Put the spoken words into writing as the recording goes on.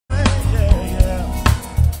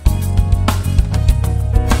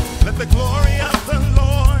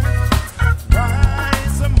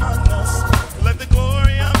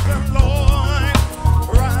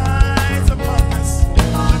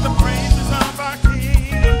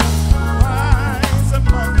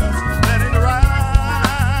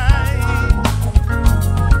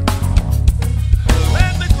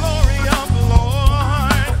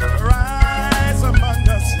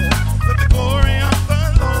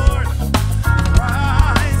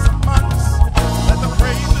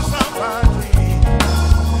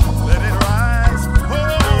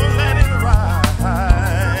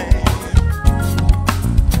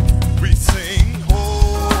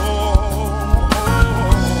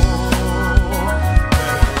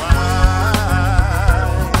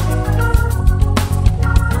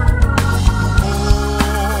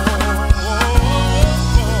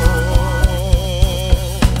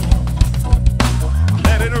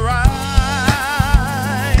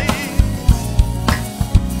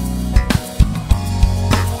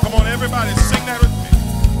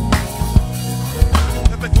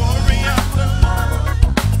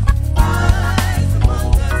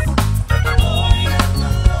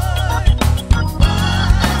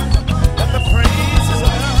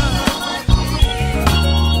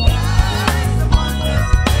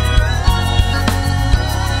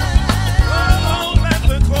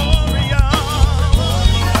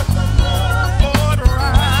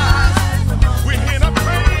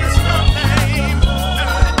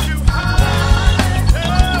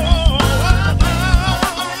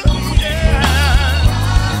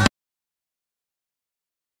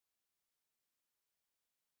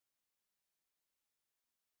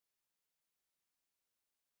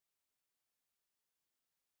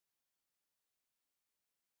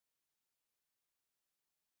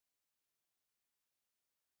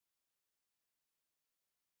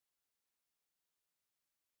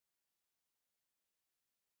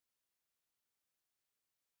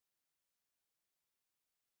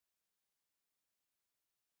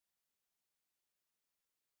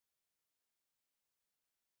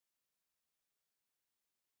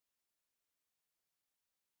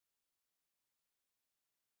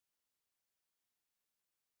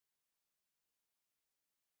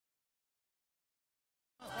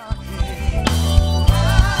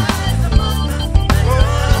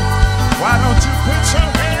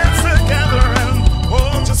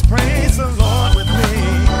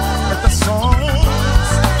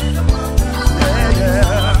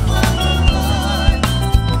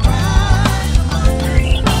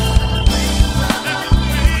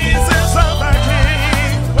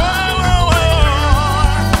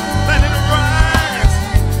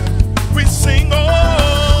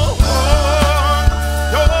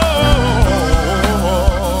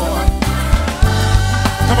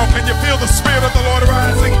on, can you feel the Spirit of the Lord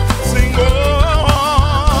rising? Sing, oh.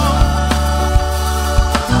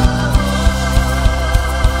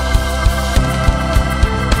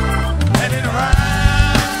 Let it rise.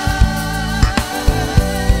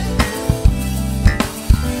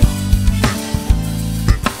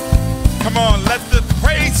 Come on, let the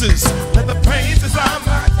praises of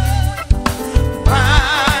my King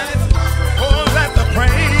rise. Oh, let the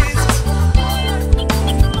praises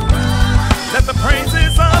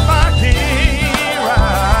of my King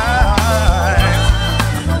rise.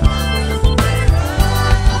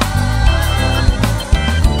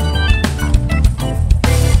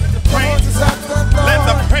 Let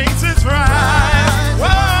the praises rise.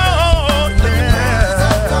 Whoa, yeah.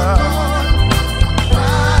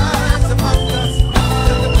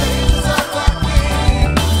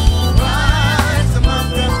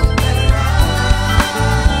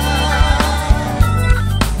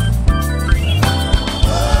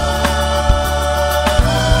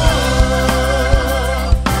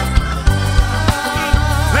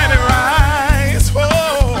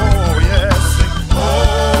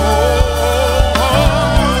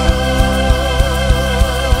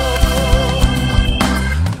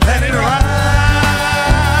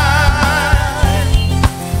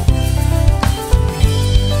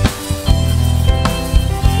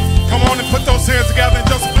 Together and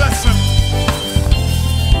just bless him.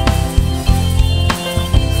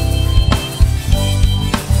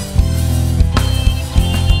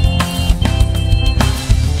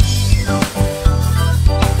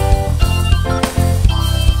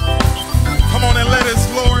 Come on and let his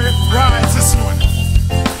glory rise this morning.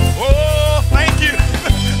 Oh, thank you.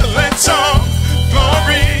 Let your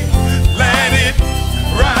glory, let it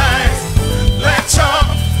rise. Let your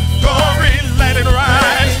glory, let it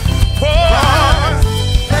rise.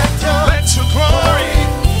 Let your glory,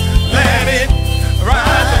 let it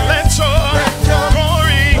rise. Let your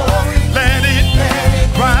glory, let it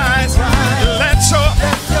rise. Let your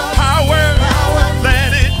power,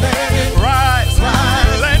 let it rise.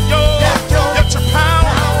 Let your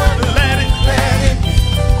power, let it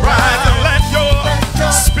rise. Let your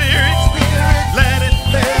spirit, let it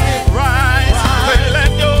rise.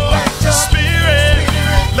 Let your spirit,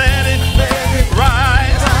 let it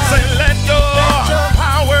rise. Say, let your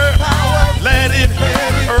power, let it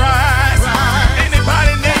rise.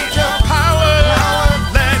 Anybody need power?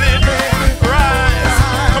 Let it rise.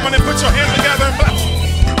 Come on and put your hands together and bless.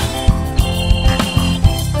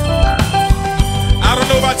 I don't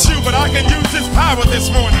know about you, but I can use his power this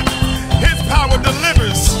morning. His power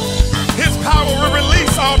delivers. His power will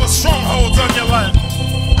release all the strongholds on your life.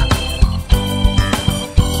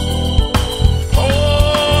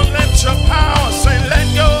 Oh, let your power, say, let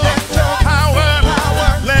your power,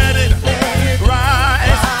 let it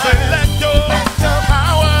rise. Say, let your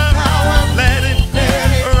power, let it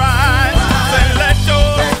rise. Say, let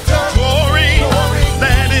your glory,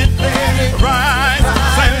 let it rise.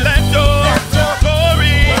 Say, let your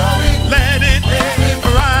glory, let it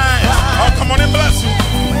rise. Oh, come on and bless you.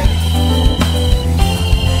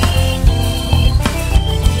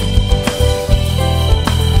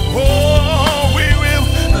 Oh, we will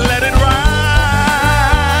let it rise.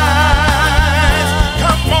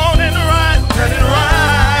 Come on and rise, let it rise.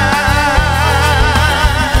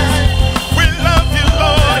 We love you,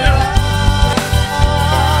 Lord.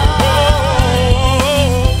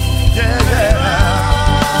 Oh, yeah.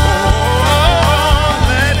 Oh,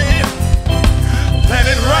 let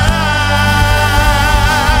it rise.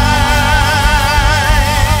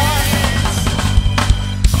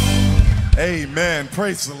 Amen.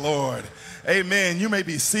 Praise the Lord. Amen. You may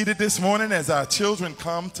be seated this morning as our children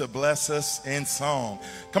come to bless us in song.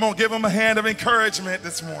 Come on, give them a hand of encouragement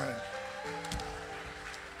this morning.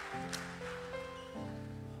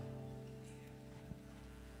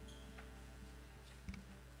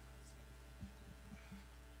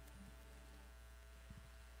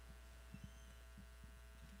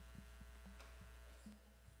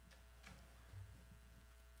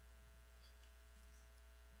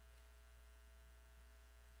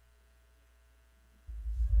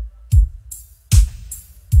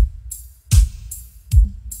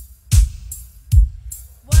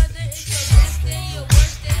 What the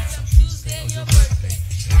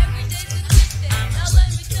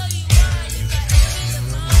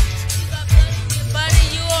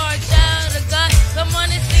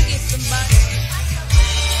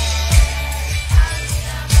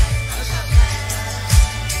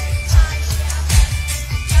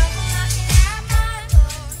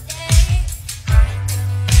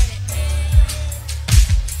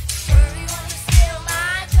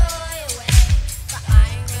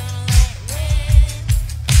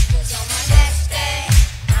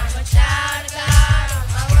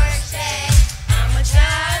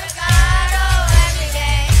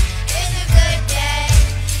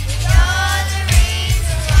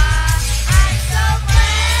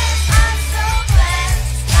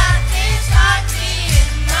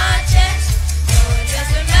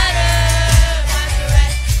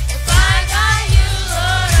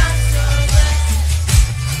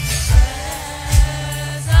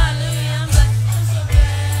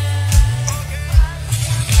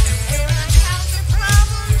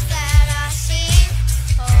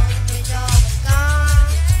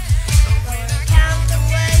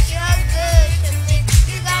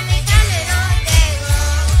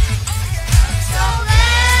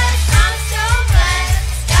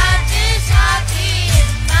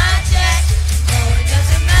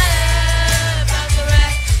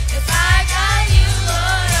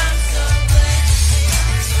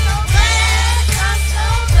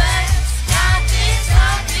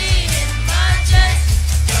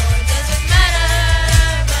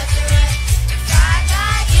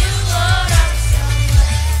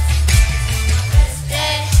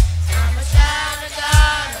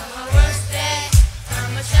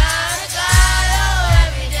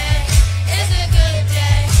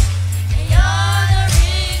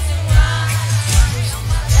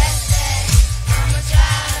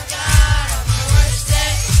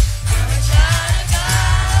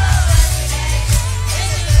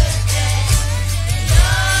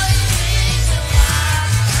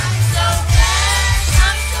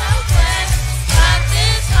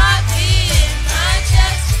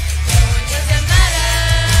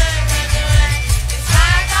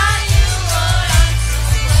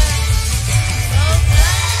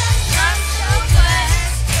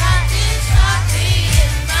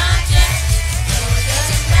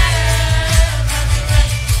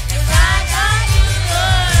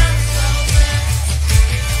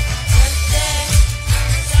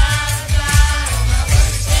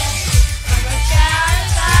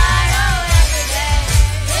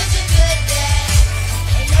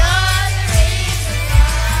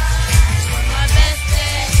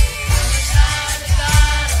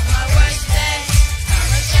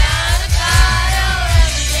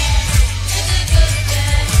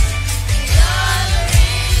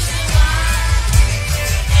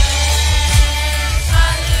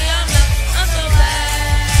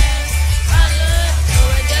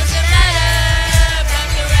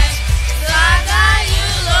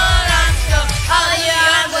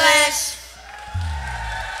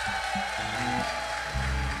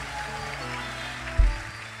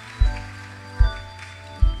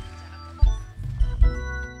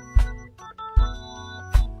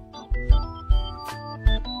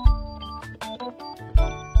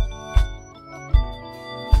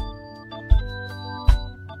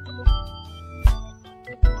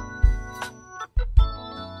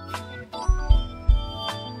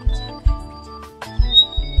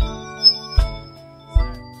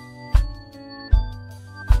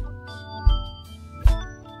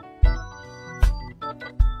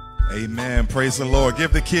Amen. Praise the Lord.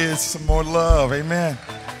 Give the kids some more love. Amen.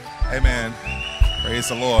 Amen. Praise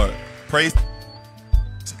the Lord. Praise.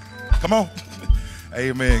 Come on.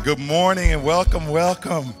 Amen. Good morning and welcome,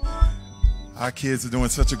 welcome. Our kids are doing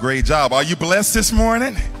such a great job. Are you blessed this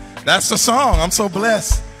morning? That's the song. I'm so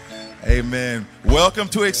blessed. Amen. Welcome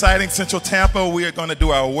to Exciting Central Tampa. We are going to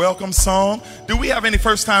do our welcome song. Do we have any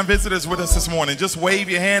first-time visitors with us this morning? Just wave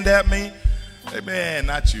your hand at me. Amen.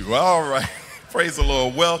 Not you. All right. Praise the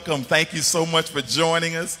Lord. Welcome. Thank you so much for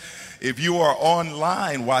joining us. If you are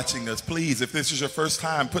online watching us, please, if this is your first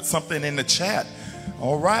time, put something in the chat.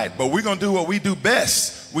 All right. But we're going to do what we do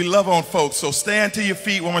best. We love on folks. So stand to your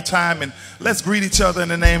feet one more time and let's greet each other in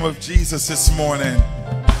the name of Jesus this morning.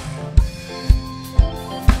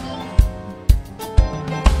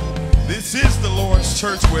 This is the Lord's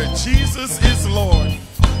church where Jesus is Lord.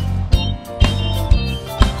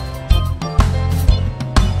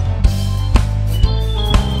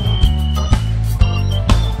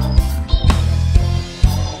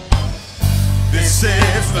 This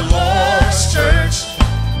is the Lord's church,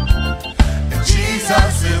 and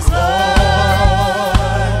Jesus is Lord.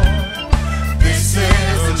 This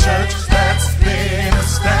is the church that's been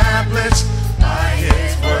established by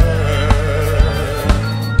His word.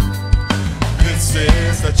 This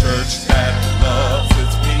is the church that loves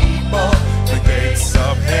its people. The gates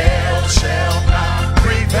of hell shall not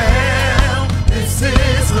prevail. This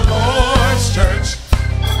is the Lord's church.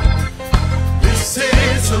 This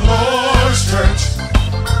is the Lord's church.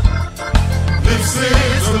 This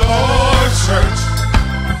is the Lord's church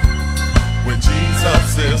when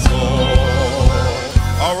Jesus is Lord.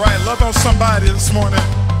 All right, love on somebody this morning.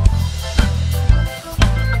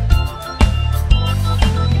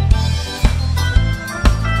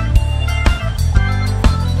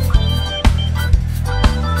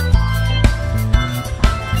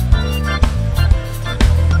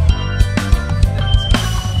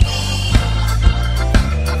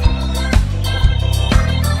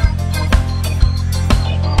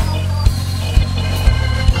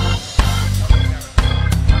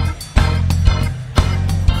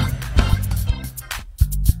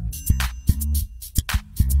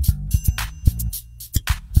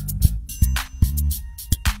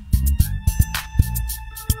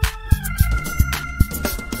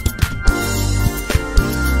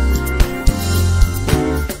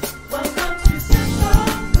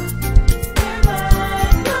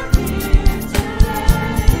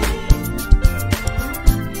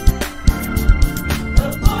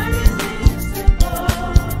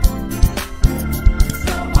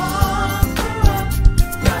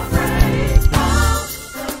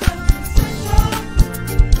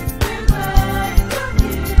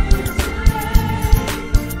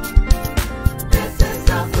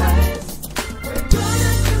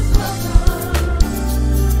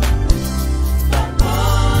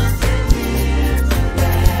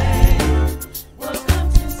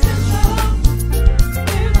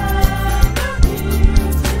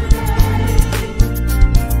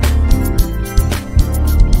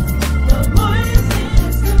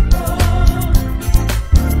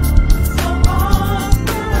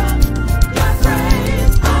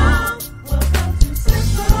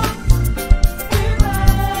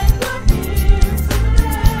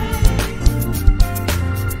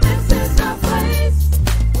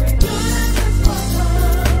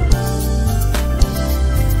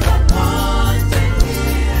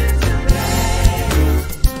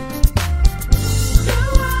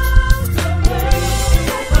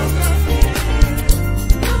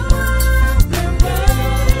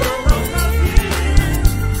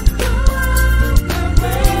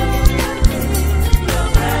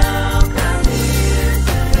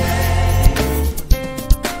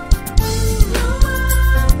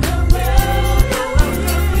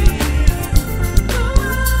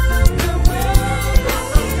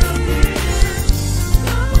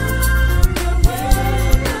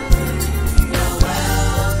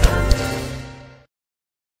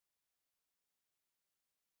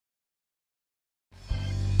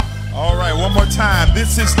 One more time.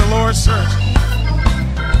 This is the Lord's church.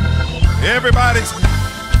 Everybody's.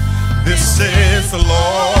 This is the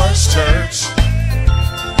Lord's church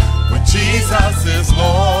when Jesus is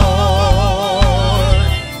Lord.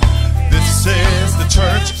 This is the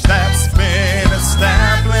church that's been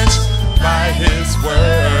established by His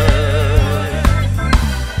word.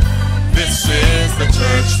 This is the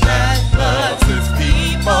church that loves His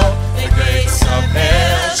people. The gates of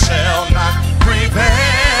hell shall not prevail.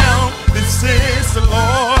 This is the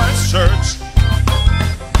Lord's church.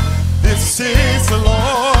 This is the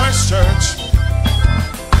Lord's church.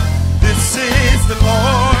 This is the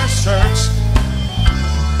Lord's church.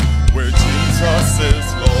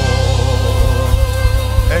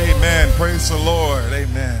 Lord.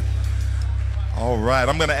 Amen. All right.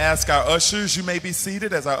 I'm going to ask our ushers. You may be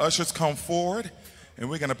seated as our ushers come forward. And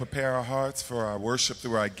we're going to prepare our hearts for our worship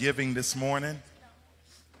through our giving this morning.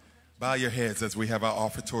 Bow your heads as we have our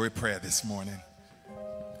offertory prayer this morning.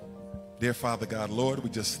 Dear Father God, Lord, we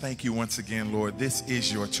just thank you once again, Lord. This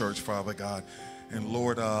is your church, Father God. And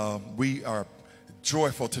Lord, we are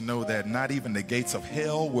joyful to know that not even the gates of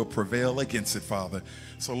hell will prevail against it, Father.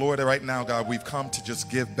 So, Lord, right now, God, we've come to just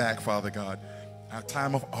give back, Father God, our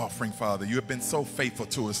time of offering, Father. You have been so faithful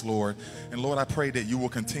to us, Lord. And Lord, I pray that you will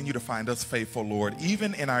continue to find us faithful, Lord,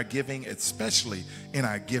 even in our giving, especially in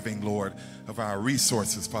our giving, Lord, of our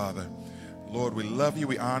resources, Father. Lord, we love you,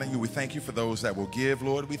 we honor you, we thank you for those that will give,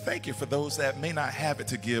 Lord. We thank you for those that may not have it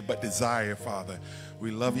to give but desire, Father.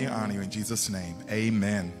 We love you and honor you in Jesus' name.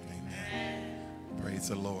 Amen. Amen. Praise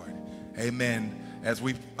the Lord. Amen. As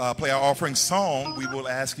we play our offering song, we will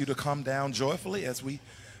ask you to come down joyfully as we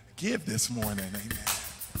give this morning. Amen.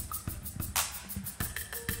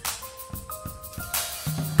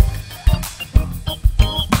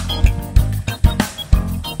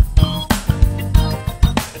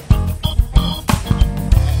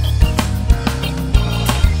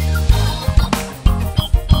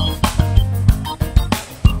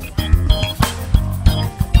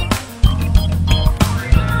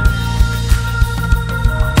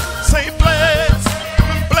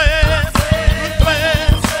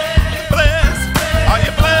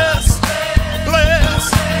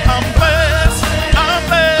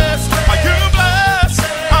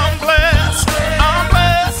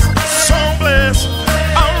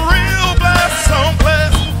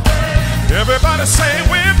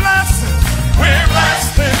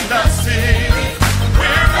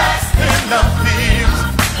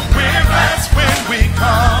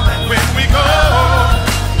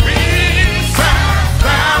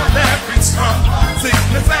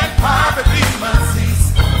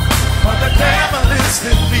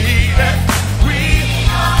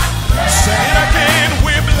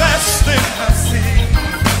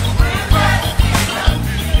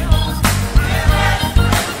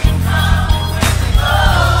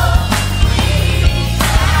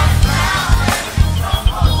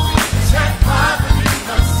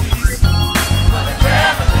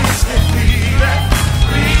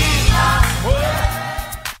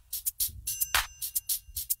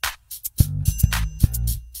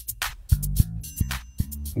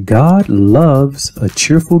 God loves a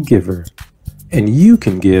cheerful giver, and you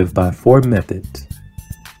can give by 4 methods.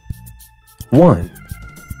 1.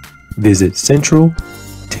 Visit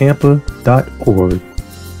centraltampa.org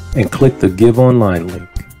and click the Give Online link.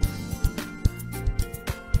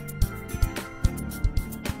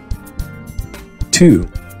 2.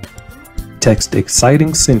 Text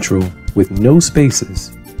Exciting Central with no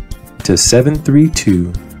spaces to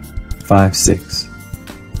 73256.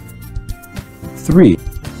 3.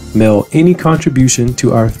 Mail any contribution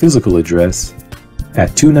to our physical address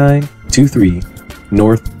at 2923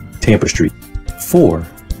 North Tampa Street. 4.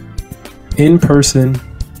 In person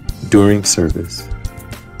during service.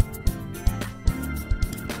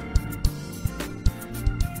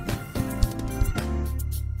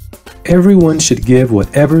 Everyone should give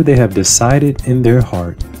whatever they have decided in their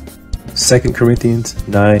heart. 2 Corinthians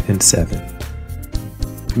 9 and 7.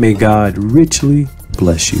 May God richly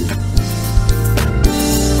bless you.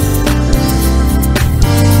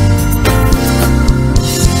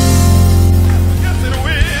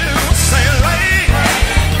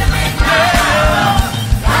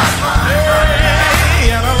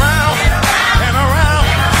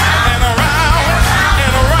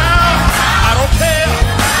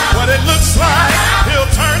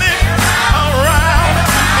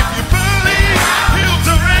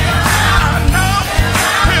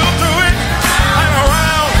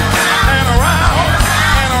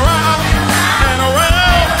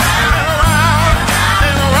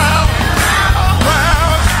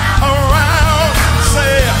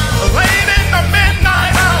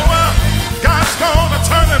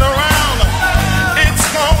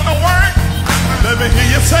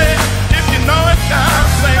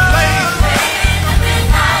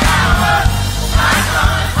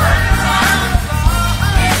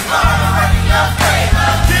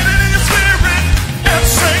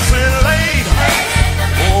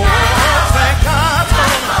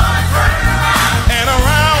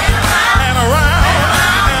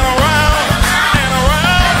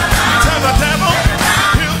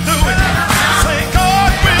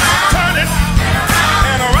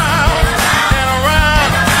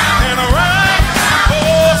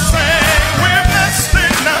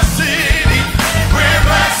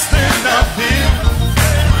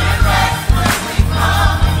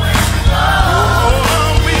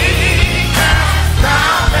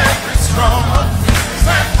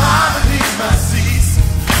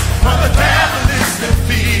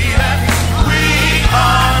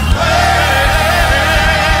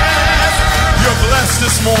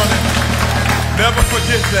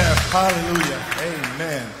 Yes, hallelujah.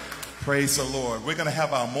 Amen. Praise the Lord. We're going to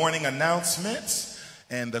have our morning announcements,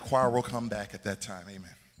 and the choir will come back at that time. Amen.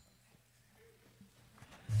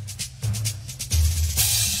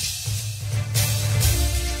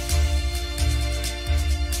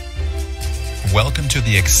 Welcome to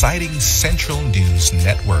the exciting Central News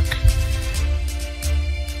Network.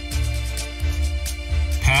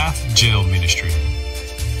 Path Jail Ministry.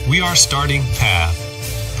 We are starting Path,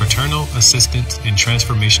 Fraternal Assistance and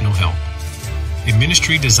Transformational Help, a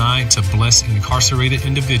ministry designed to bless incarcerated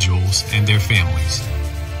individuals and their families.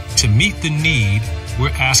 To meet the need, we're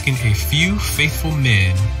asking a few faithful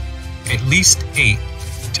men, at least 8,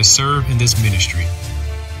 to serve in this ministry.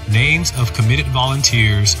 Names of committed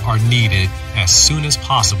volunteers are needed as soon as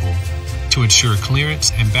possible to ensure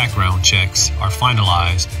clearance and background checks are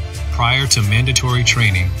finalized prior to mandatory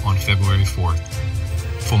training on February 4th.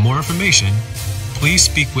 For more information, please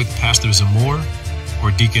speak with Pastor Zamore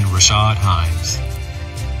or Deacon Rashad Hines.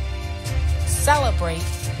 Celebrate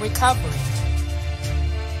recovery.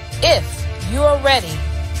 If you are ready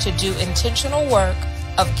to do intentional work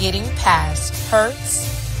of getting past hurts,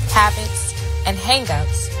 habits, and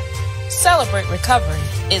hang-ups, Celebrate Recovery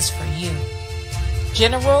is for you.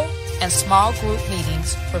 General and small group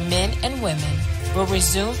meetings for men and women will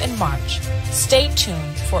resume in March. Stay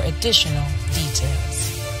tuned for additional details.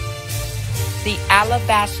 The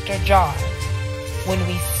alabaster jar, when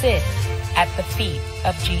we sit at the feet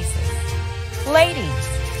of Jesus. Ladies,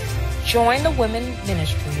 join the women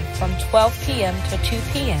ministry from 12 p.m. to 2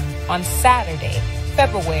 p.m. on Saturday,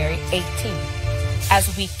 February 18th,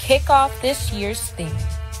 as we kick off this year's theme.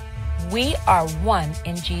 We are one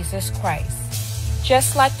in Jesus Christ,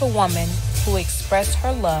 just like the woman who expressed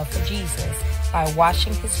her love for Jesus by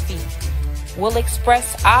washing his feet. We'll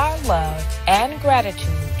express our love and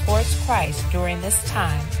gratitude towards Christ during this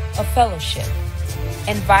time of fellowship.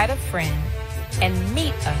 Invite a friend and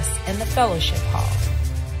meet us in the fellowship hall.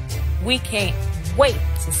 We can't wait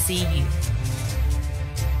to see you.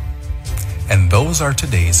 And those are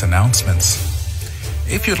today's announcements.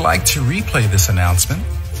 If you'd like to replay this announcement,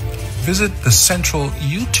 visit the Central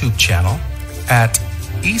YouTube channel at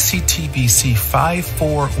ECTBC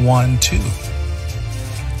 5412.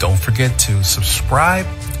 Don't forget to subscribe,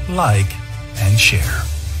 like, and share.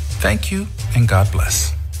 Thank you, and God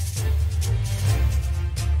bless.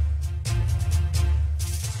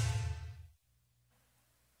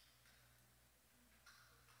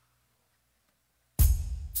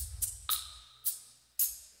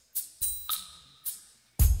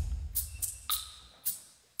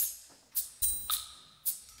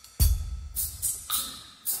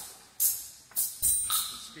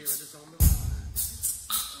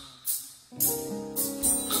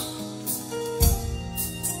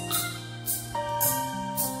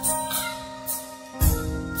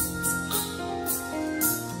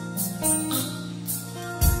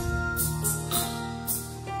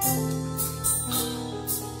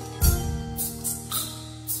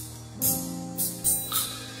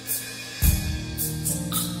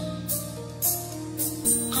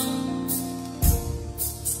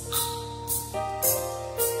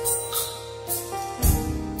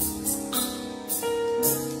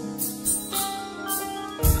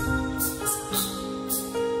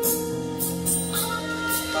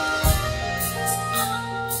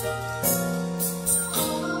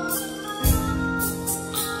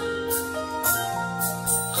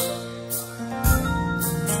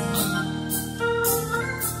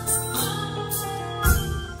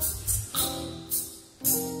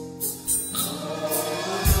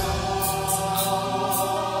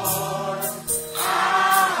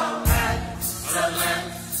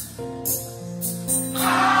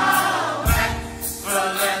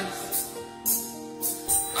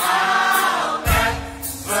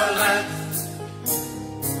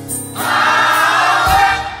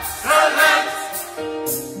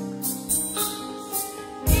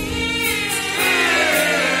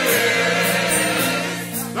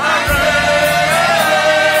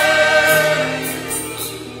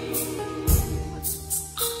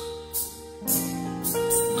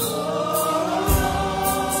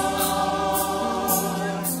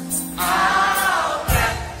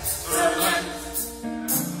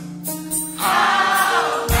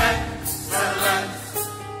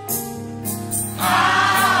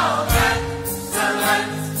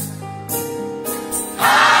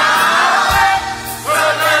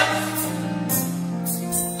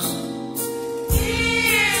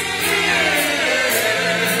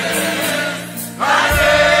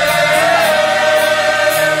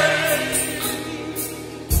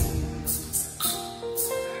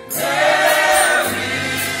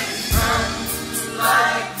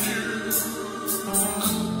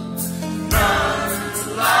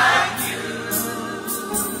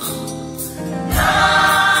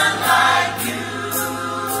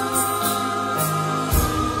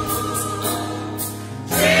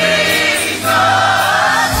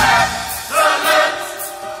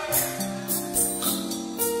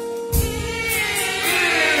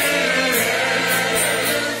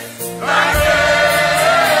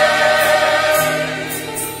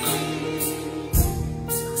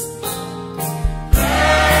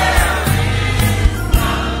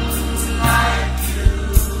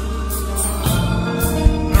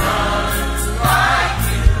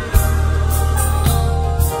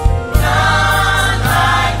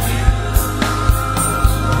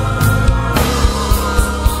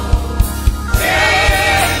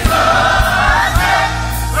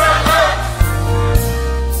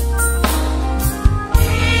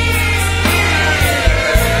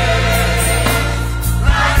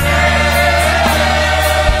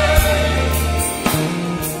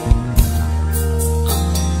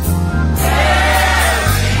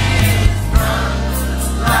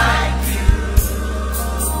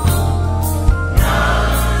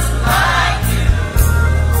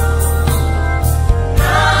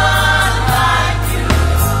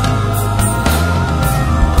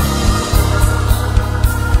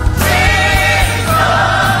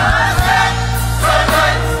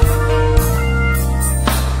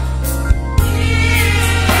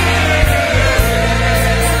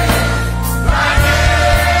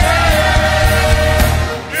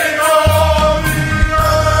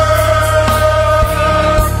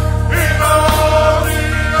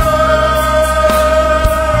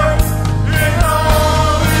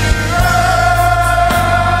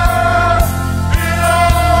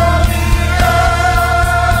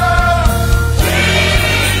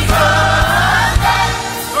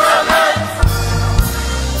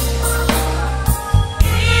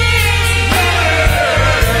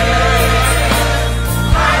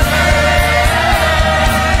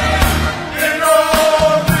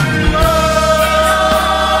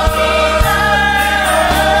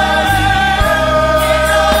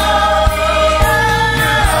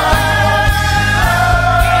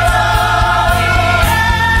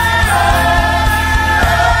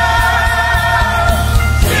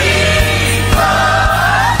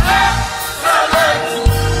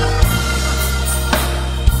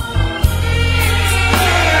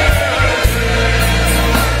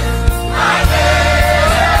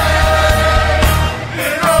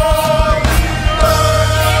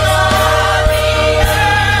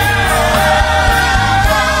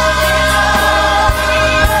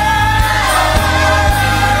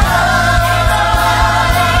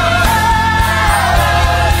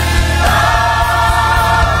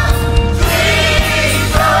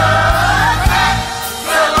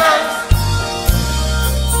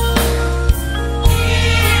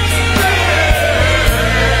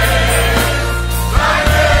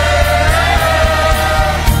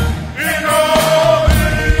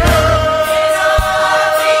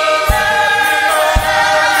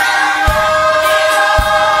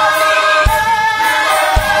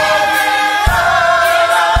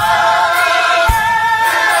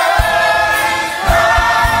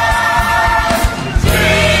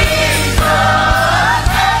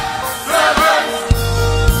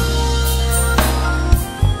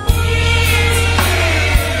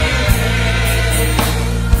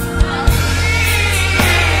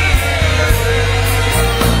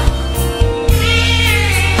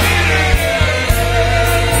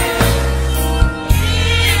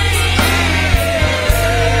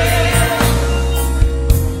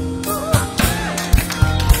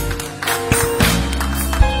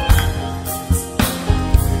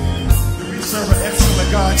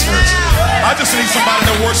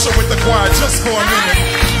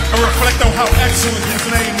 awesome his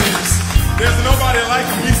name is. There's nobody like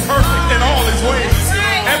him. He's perfect in all his ways.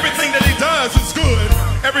 Everything that he does is good.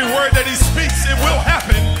 Every word that he speaks, it will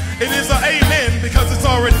happen. It is an amen because it's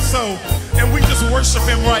already so. And we just worship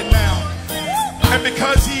him right now. And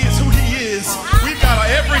because he is who he is, we've got to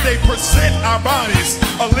every day present our bodies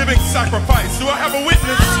a living sacrifice. Do I have a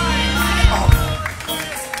witness? Oh.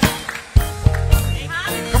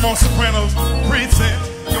 Come on, sopranos. Present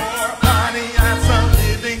your body as a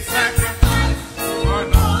living sacrifice.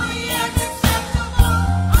 Holy and acceptable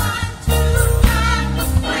unto God.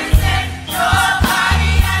 Present your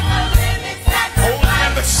body as a living sacrifice. Holy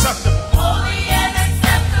and acceptable. Holy and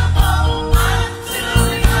acceptable unto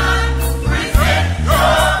God. Present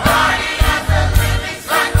your body as a living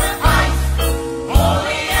sacrifice.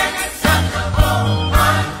 Holy and acceptable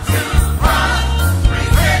unto God.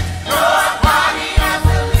 Present your body as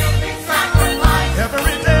a living sacrifice.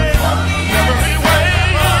 Every day, every way.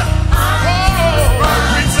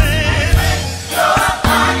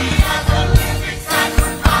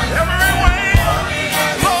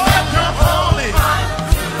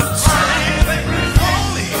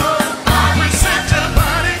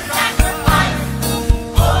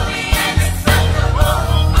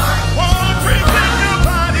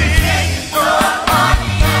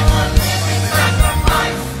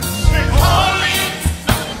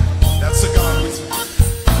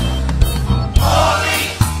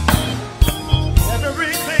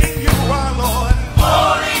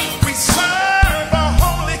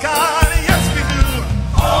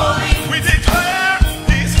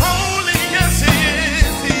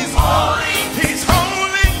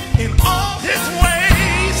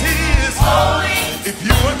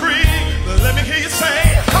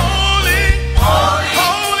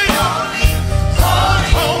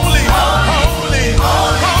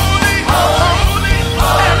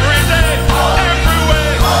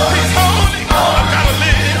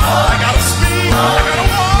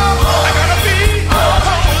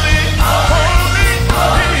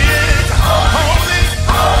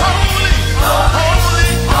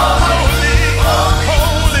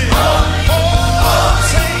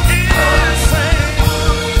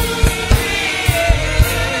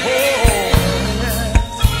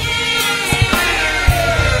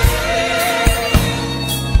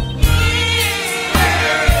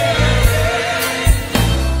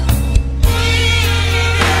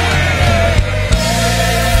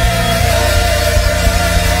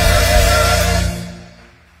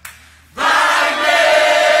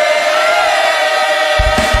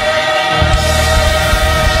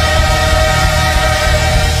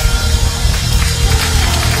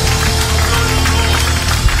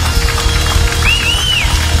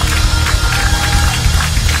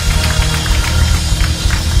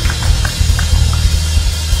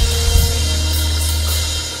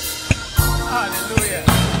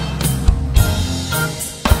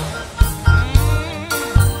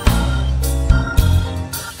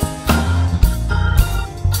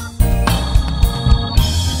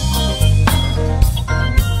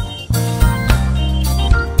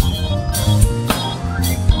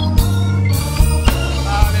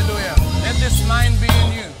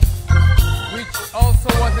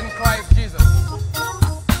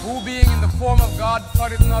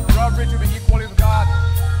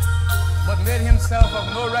 himself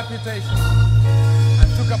of no reputation, and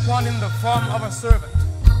took upon him the form of a servant.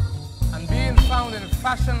 And being found in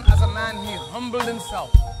fashion as a man, he humbled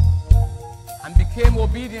himself and became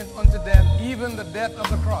obedient unto death, even the death of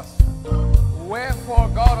the cross. Wherefore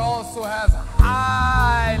God also has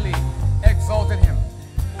highly exalted him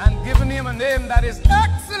and given him a name that is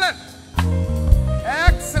excellent,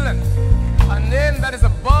 excellent, a name that is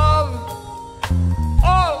above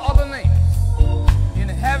all other names, in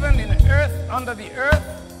heaven, in earth, under the earth,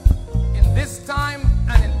 in this time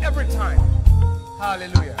and in every time.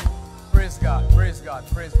 Hallelujah. Praise God, praise God,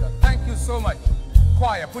 praise God. Thank you so much.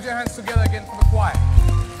 Choir, put your hands together again for the choir.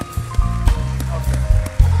 Okay.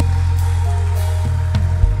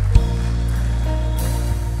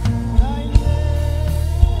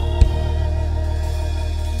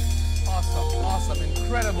 Awesome, awesome,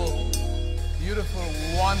 incredible, beautiful,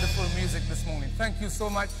 wonderful music this morning. Thank you so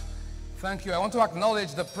much. Thank you. I want to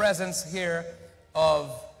acknowledge the presence here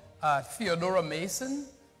of Theodora Mason,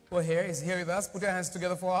 who is here with us. Put your hands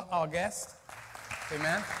together for our guest.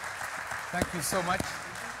 Amen. Thank you so much.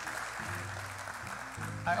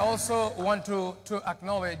 I also want to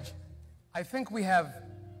acknowledge, I think we have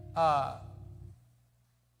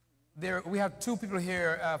we have two people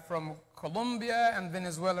here from Colombia and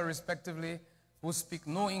Venezuela respectively who speak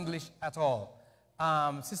no English at all.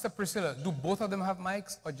 Sister Priscilla, do both of them have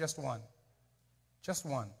mics or just one? Just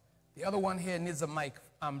one. The other one here needs a mic,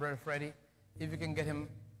 Brother Freddie. If you can get him an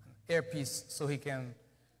earpiece so he can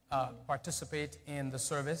participate in the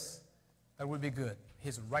service, that would be good.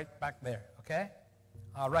 He's right back there, okay?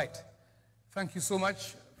 All right. Thank you so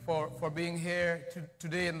much for being here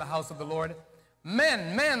today in the house of the Lord.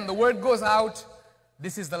 Men, the word goes out.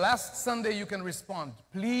 This is the last Sunday you can respond.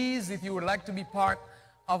 Please, if you would like to be part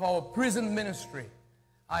of our prison ministry,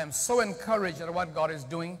 I am so encouraged at what God is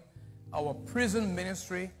doing. Our prison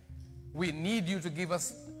ministry, we need you to give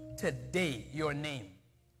us today your name.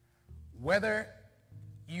 Whether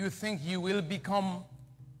you think you will become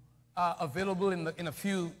available in a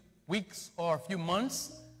few weeks or a few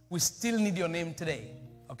months, we still need your name today,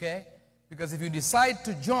 okay? Because if you decide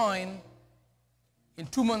to join in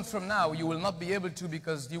 2 months from now, you will not be able to,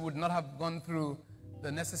 because you would not have gone through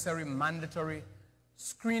the necessary mandatory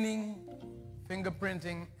screening,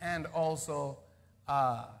 fingerprinting, and also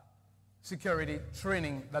security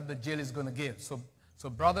training that the jail is going to give. So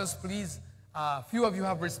brothers, please, a few of you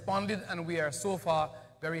have responded, and we are so far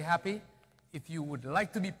very happy. If you would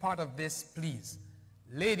like to be part of this, please.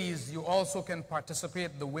 Ladies, you also can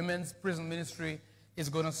participate. The women's prison ministry is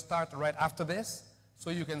going to start right after this, so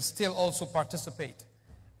you can still also participate.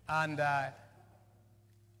 And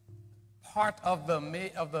part of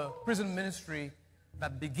the prison ministry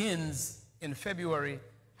that begins in February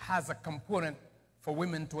has a component for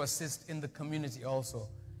women to assist in the community also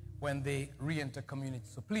when they re-enter community.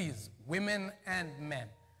 So please, women and men,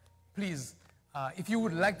 please, if you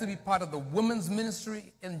would like to be part of the women's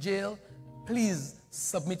ministry in jail, please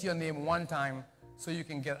submit your name one time so you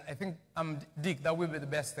can get, I think, Dick, that will be the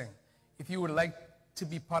best thing. If you would like to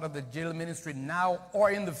be part of the jail ministry now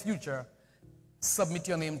or in the future, submit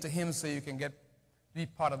your name to him so you can be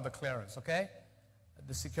part of the clearance, okay?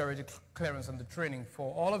 The security clearance and the training.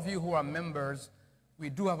 For all of you who are members, we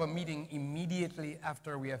do have a meeting immediately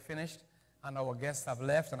after we are finished, and our guests have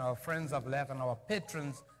left, and our friends have left, and our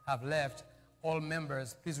patrons have left. All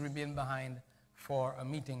members, please remain behind for a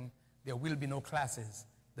meeting. There will be no classes.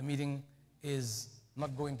 The meeting is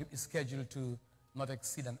not going to be scheduled to not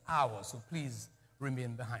exceed an hour, so please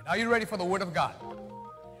remain behind. Are you ready for the Word of God?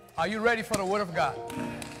 Are you ready for the Word of God?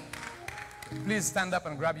 Please stand up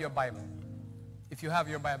and grab your Bible. If you have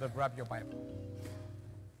your Bible, grab your Bible.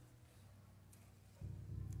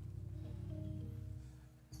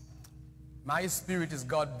 My spirit is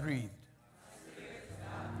God-breathed.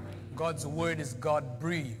 God's word is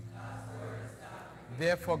God-breathed.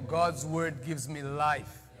 Therefore, God's word gives me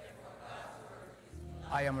life.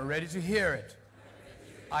 I am ready to hear it.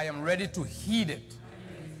 I am ready to heed it.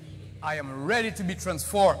 I am ready to be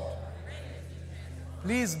transformed.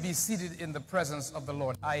 Please be seated in the presence of the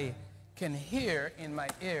Lord. I can hear in my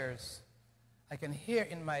ears, I can hear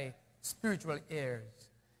in my spiritual ears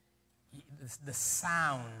the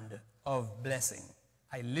sound of blessing.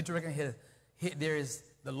 I literally can hear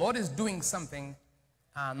the Lord is doing something,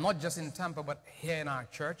 not just in Tampa, but here in our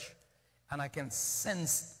church, and I can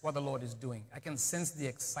sense what the Lord is doing. I can sense the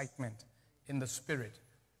excitement in the spirit.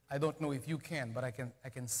 I don't know if you can, but I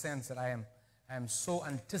can sense that I am so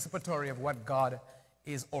anticipatory of what God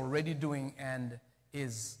is already doing and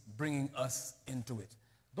is bringing us into it.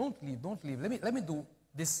 Don't leave. Let me do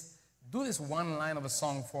this. Do this one line of a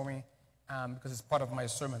song for me, because it's part of my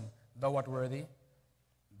sermon. Thou art worthy.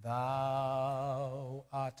 Thou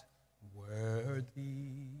art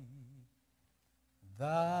worthy.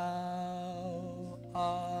 Thou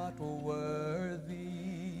art worthy.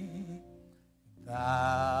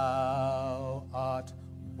 Thou art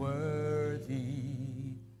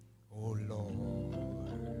worthy, O Lord,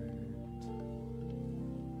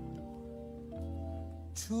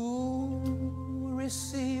 to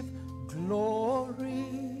receive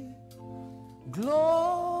glory,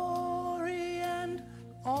 glory and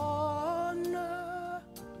honor,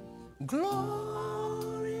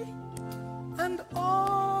 glory and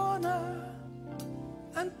honor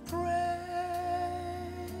and praise.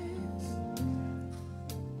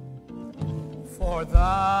 For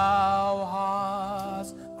thou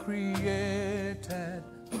hast created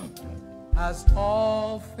as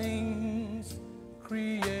all things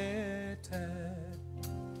created.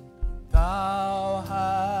 Thou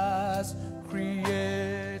hast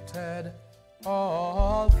created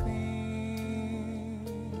all things,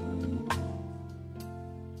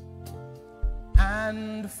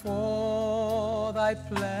 and for thy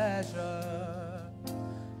pleasure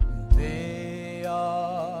they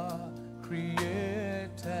are created.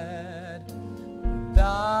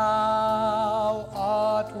 Thou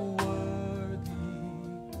art worthy,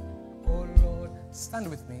 O Lord. Stand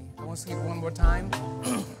with me. I want to sing it one more time.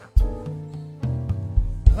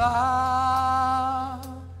 Thou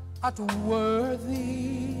art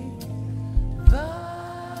worthy,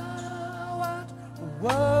 thou art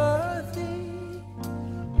worthy,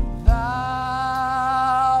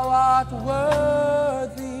 thou art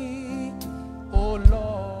worthy, O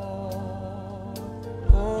Lord,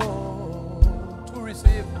 oh, to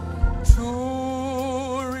receive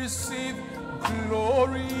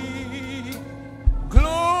glory,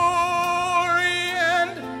 glory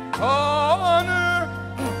and honor,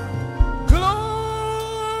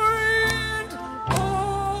 glory and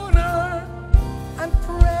honor and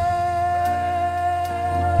praise.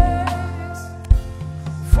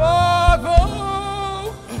 For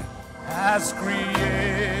thou hast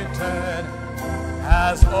created,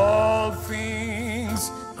 has all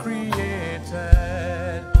things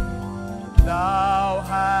created, thou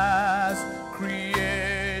hast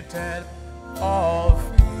created all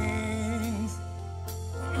things,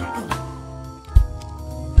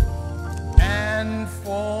 and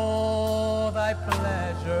for thy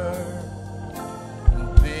pleasure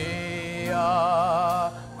they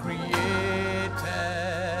are created.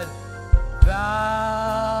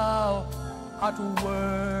 Thou art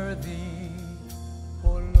worthy,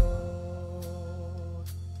 O Lord.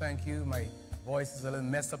 Thank you. My voice is a little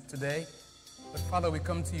messed up today, but Father, we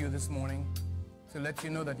come to you this morning to let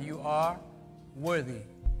you know that you are worthy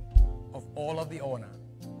of all of the honor.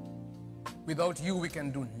 Without you, we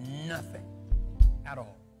can do nothing at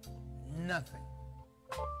all. Nothing.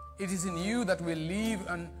 It is in you that we live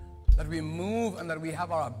and that we move and that we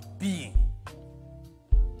have our being.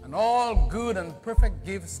 And all good and perfect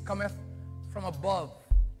gifts cometh from above,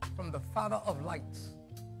 from the Father of lights,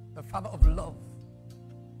 the Father of love,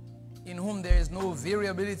 in whom there is no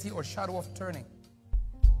variability or shadow of turning.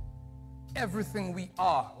 Everything we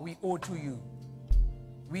are, we owe to you.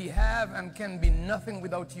 We have and can be nothing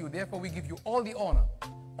without you. Therefore, we give you all the honor,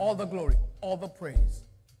 all the glory, all the praise.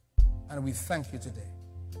 And we thank you today.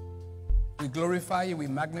 We glorify you, we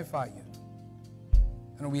magnify you.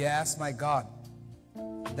 And we ask, my God,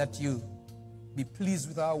 that you be pleased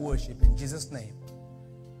with our worship in Jesus' name.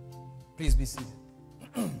 Please be seated.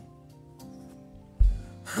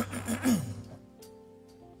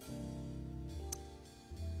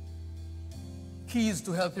 Keys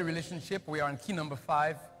to healthy relationship. We are on key number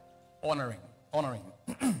 5, honoring.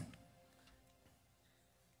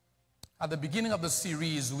 At the beginning of the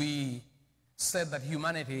series, we said that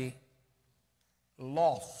humanity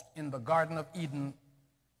lost in the Garden of Eden,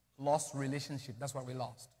 lost relationship. That's what we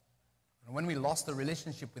lost. And when we lost the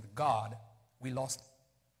relationship with God, we lost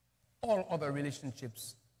all other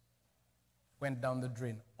relationships, went down the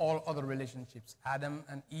drain. All other relationships. Adam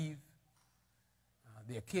and Eve,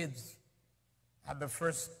 their kids, had the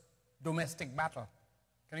first domestic battle.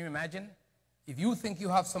 Can you imagine? If you think you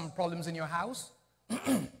have some problems in your house,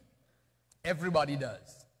 everybody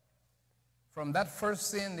does. From that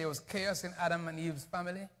first sin, there was chaos in Adam and Eve's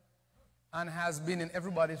family, and has been in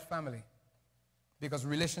everybody's family, because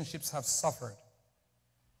relationships have suffered.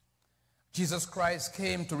 Jesus Christ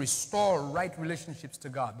came to restore right relationships to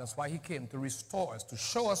God. That's why he came, to restore us, to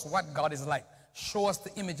show us what God is like, show us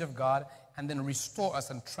the image of God, and then restore us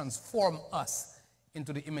and transform us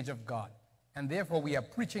into the image of God. And therefore, we are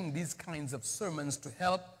preaching these kinds of sermons to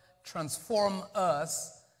help transform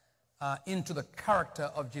us into the character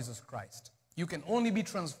of Jesus Christ. You can only be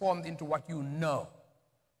transformed into what you know.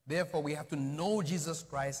 Therefore, we have to know Jesus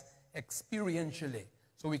Christ experientially,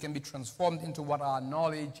 so we can be transformed into what our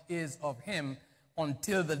knowledge is of him,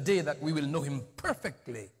 until the day that we will know him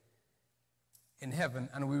perfectly in heaven,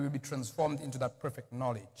 and we will be transformed into that perfect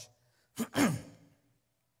knowledge.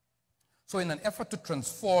 So in an effort to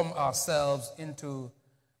transform ourselves into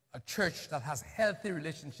a church that has healthy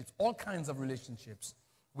relationships, all kinds of relationships,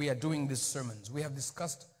 we are doing these sermons. We have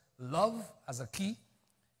discussed love as a key,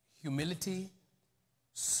 humility,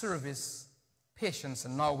 service, patience,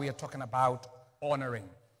 and now we are talking about honoring.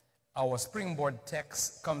 Our springboard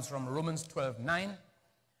text comes from Romans 12:9.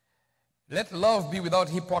 Let love be without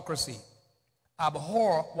hypocrisy.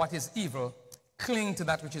 Abhor what is evil, cling to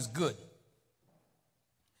that which is good.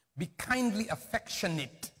 Be kindly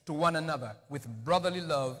affectionate to one another with brotherly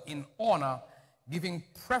love, in honor, giving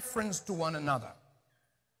preference to one another.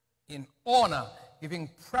 In honor, giving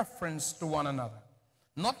preference to one another.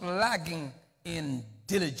 Not lagging in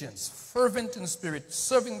diligence, fervent in spirit,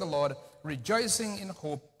 serving the Lord, rejoicing in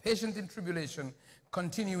hope, patient in tribulation,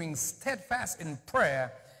 continuing steadfast in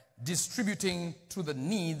prayer, distributing to the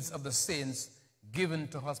needs of the saints, given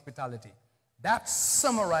to hospitality. That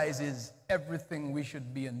summarizes everything we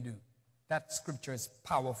should be and do. That scripture is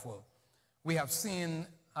powerful. We have seen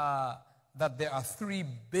that there are 3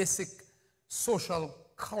 basic social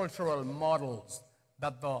cultural models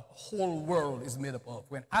that the whole world is made up of.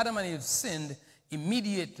 When Adam and Eve sinned,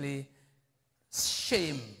 immediately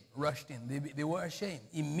shame rushed in. They were ashamed.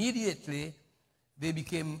 Immediately they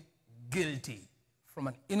became guilty, from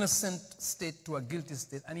an innocent state to a guilty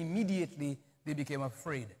state, and immediately they became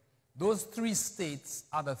afraid. Those three states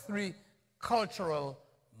are the three cultural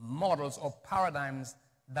models or paradigms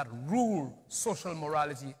that rule social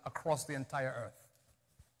morality across the entire earth,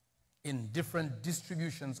 in different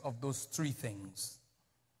distributions of those three things.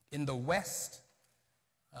 In the West,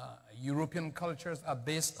 European cultures are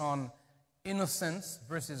based on innocence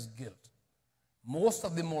versus guilt. Most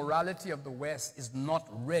of the morality of the West is not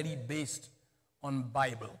really based on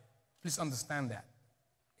Bible. Please understand that.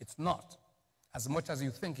 It's not, as much as you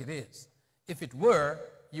think it is. If it were,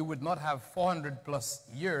 you would not have 400 plus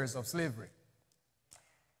years of slavery.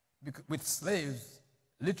 With slaves,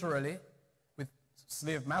 literally, with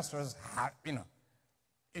slave masters,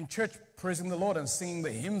 in church praising the Lord and singing the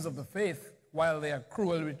hymns of the faith while they are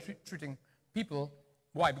cruelly treating people.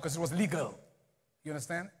 Why? Because it was legal. You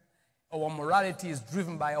understand? Our morality is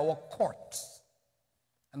driven by our courts.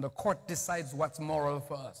 And the court decides what's moral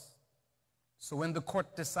for us. So when the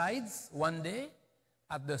court decides one day,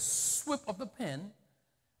 at the sweep of the pen,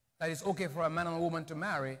 that it's okay for a man and a woman to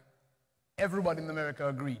marry, everybody in America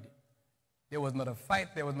agreed. There was not a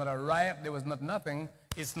fight, there was not a riot, there was not nothing.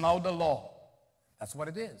 It's now the law. That's what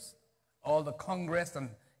it is. All the Congress and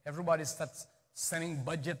everybody starts sending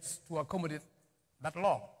budgets to accommodate that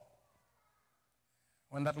law.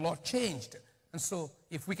 When that law changed. And so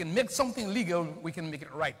if we can make something legal, we can make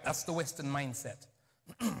it right. That's the Western mindset.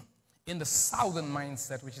 In the Southern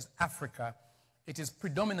mindset, which is Africa, it is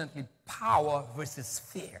predominantly power versus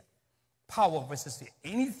fear. Power versus fear.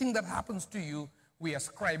 Anything that happens to you, we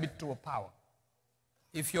ascribe it to a power.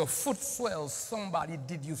 If your foot swells, somebody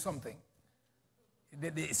did you something.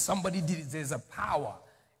 Somebody did it. There's a power.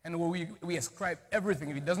 And we ascribe everything.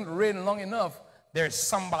 If it doesn't rain long enough, there's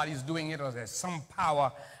somebody's doing it, or there's some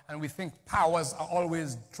power. And we think powers are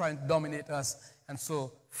always trying to dominate us. And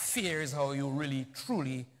so fear is how you really,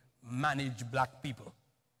 truly manage black people.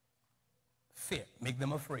 Fear. Make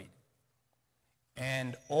them afraid.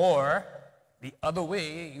 And or the other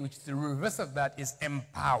way, which is the reverse of that, is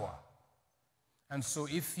empower. And so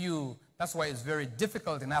that's why it's very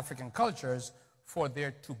difficult in African cultures for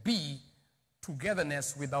there to be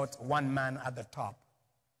togetherness without one man at the top.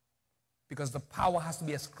 Because the power has to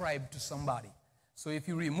be ascribed to somebody. So if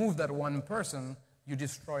you remove that one person, you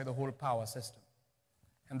destroy the whole power system.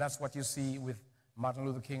 And that's what you see with Martin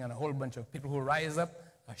Luther King and a whole bunch of people who rise up,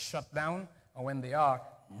 are shut down, and when they are,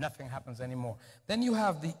 nothing happens anymore. Then you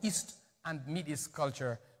have the East and Mid-East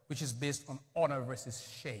culture, which is based on honor versus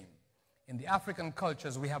shame. In the African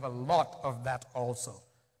cultures, we have a lot of that also,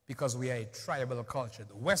 because we are a tribal culture.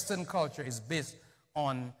 The Western culture is based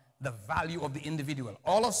on the value of the individual.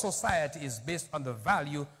 All of society is based on the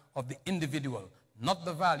value of the individual, not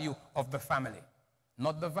the value of the family,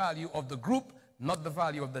 not the value of the group, not the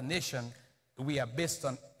value of the nation. We are based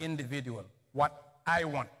on individual. What I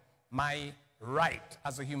want, my right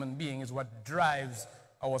as a human being, is what drives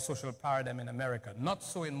our social paradigm in America. Not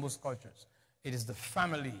so in most cultures. It is the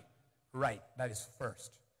family right that is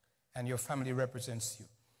first, and your family represents you.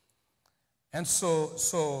 And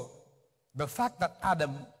so the fact that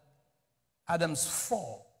Adam's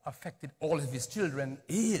fall affected all of his children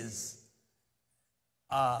is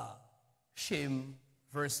shame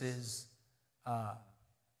versus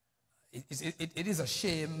it is a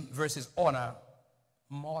shame versus honor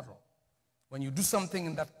model. When you do something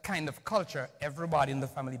in that kind of culture, everybody in the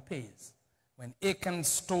family pays. When Achan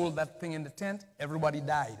stole that thing in the tent, everybody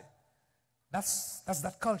died. That's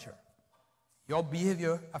that culture. Your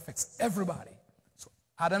behavior affects everybody. So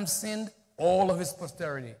Adam sinned, all of his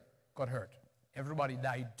posterity got hurt. Everybody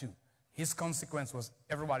died too. His consequence was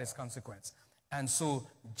everybody's consequence. And so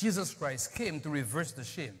Jesus Christ came to reverse the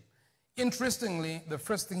shame. Interestingly, the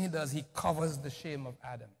first thing he does, he covers the shame of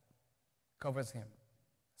Adam. Covers him.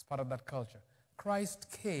 It's part of that culture. Christ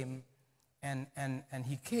came and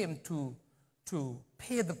he came to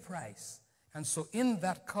pay the price. And so in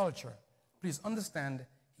that culture, please understand,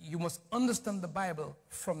 you must understand the Bible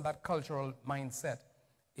from that cultural mindset.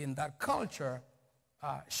 In that culture,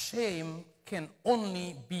 shame can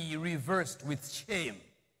only be reversed with shame.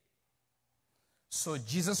 So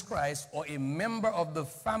Jesus Christ, or a member of the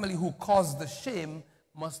family who caused the shame,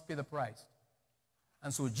 must pay the price.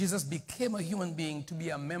 And so Jesus became a human being to be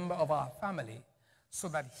a member of our family so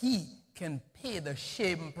that he can pay the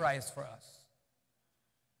shame price for us.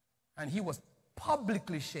 And he was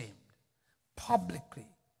publicly shamed, publicly,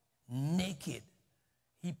 naked.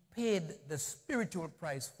 He paid the spiritual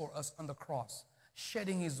price for us on the cross.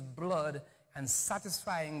 shedding his blood and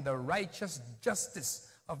satisfying the righteous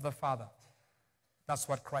justice of the Father. That's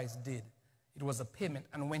what Christ did. It was a payment.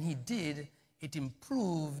 And when he did, it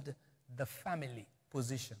improved the family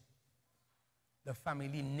position, the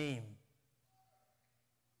family name.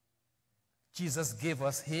 Jesus gave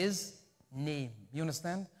us his name. You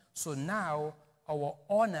understand? So now our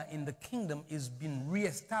honor in the kingdom is being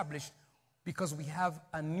reestablished because we have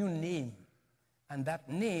a new name. And that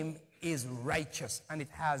name is righteous and it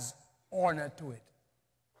has honor to it.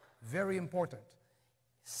 Very important.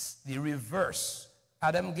 The reverse.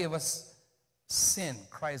 Adam gave us sin.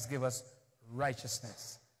 Christ gave us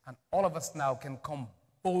righteousness. And all of us now can come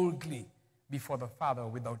boldly before the Father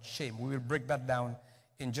without shame. We will break that down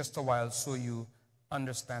in just a while so you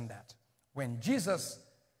understand that. When Jesus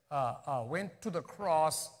went to the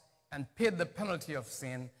cross and paid the penalty of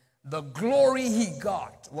sin, the glory he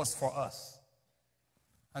got was for us.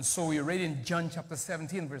 And so we read in John chapter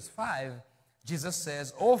 17, verse 5, Jesus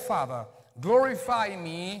says, "O Father, glorify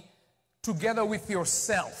me together with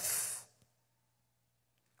yourself,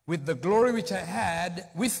 with the glory which I had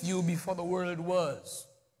with you before the world was."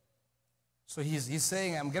 So he's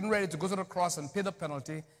saying, I'm getting ready to go to the cross and pay the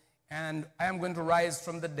penalty, and I am going to rise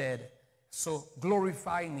from the dead. So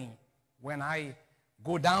glorify me. When I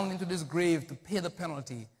go down into this grave to pay the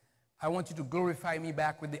penalty, I want you to glorify me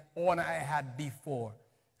back with the honor I had before.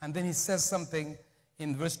 And then he says something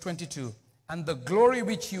in verse 22. "And the glory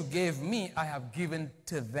which you gave me, I have given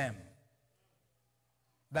to them,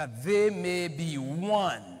 that they may be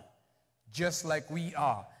one, just like we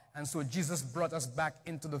are." And so Jesus brought us back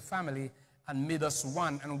into the family and made us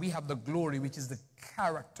one. And we have the glory, which is the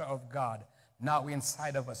character of God, now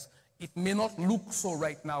inside of us. It may not look so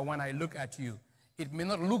right now when I look at you. It may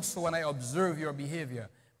not look so when I observe your behavior.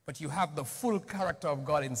 But you have the full character of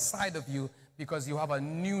God inside of you because you have a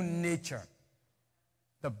new nature.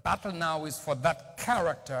 The battle now is for that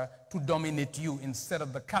character to dominate you instead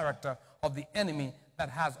of the character of the enemy that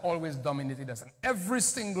has always dominated us. And every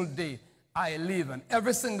single day I live, and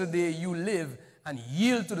every single day you live and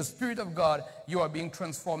yield to the Spirit of God, you are being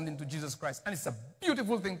transformed into Jesus Christ. And it's a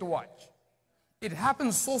beautiful thing to watch. It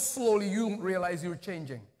happens so slowly you don't realize you're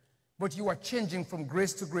changing. But you are changing from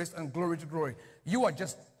grace to grace and glory to glory. You are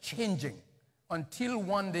just changing until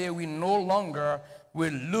one day we no longer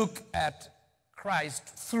will look at Christ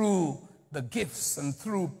through the gifts and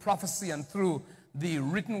through prophecy and through the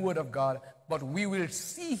written word of God, but we will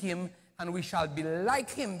see him and we shall be like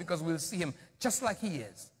him because we'll see him just like he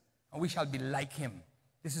is, and we shall be like him.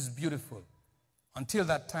 This is beautiful. Until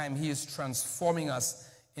that time, he is transforming us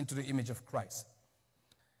into the image of Christ.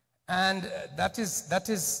 And that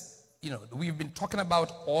is, we've been talking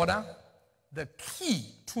about order. The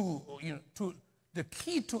key to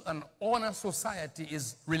an honor society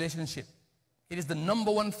is relationship. It is the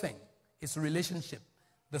number one thing. It's relationship.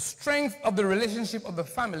 The strength of the relationship of the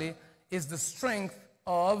family is the strength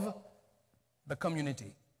of the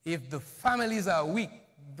community. If the families are weak,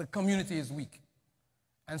 the community is weak.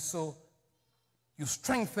 And so you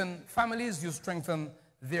strengthen families, you strengthen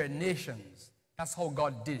their nations. That's how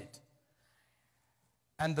God did it.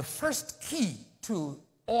 And the first key to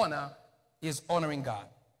honor is honoring God.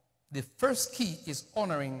 The first key is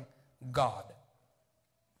honoring God.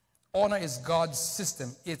 Honor is God's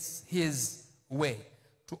system. It's his way.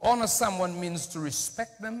 To honor someone means to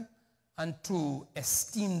respect them and to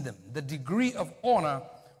esteem them. The degree of honor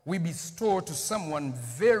we bestow to someone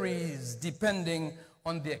varies depending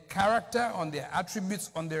on their character, on their attributes,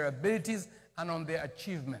 on their abilities, and on their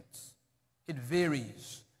achievements. It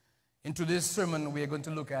varies. In today's sermon, we are going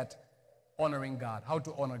to look at honoring God, how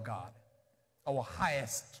to honor God, our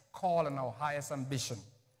highest call and our highest ambition.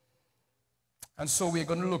 And so we are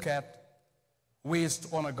going to look at ways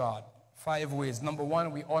to honor God, 5 ways. Number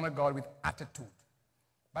 1, we honor God with attitude.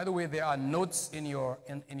 By the way, there are notes in your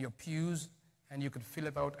pews, and you can fill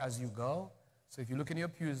it out as you go. So if you look in your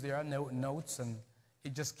pews, there are notes, and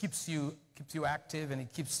it just keeps you active, and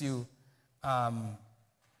it keeps you,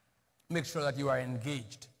 make sure that you are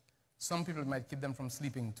engaged. Some people might keep them from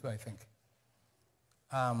sleeping too, I think.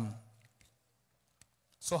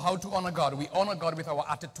 So how to honor God? We honor God with our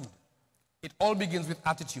attitude. It all begins with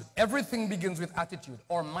attitude. Everything begins with attitude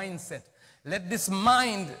or mindset. Let this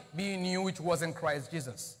mind be in you which was in Christ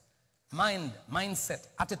Jesus. Mind, mindset,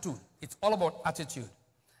 attitude. It's all about attitude.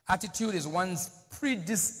 Attitude is one's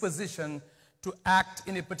predisposition to act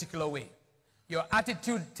in a particular way. Your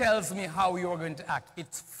attitude tells me how you are going to act. It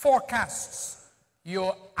forecasts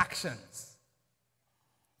your actions.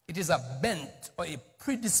 It is a bent or a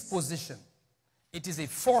predisposition. It is a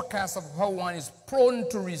forecast of how one is prone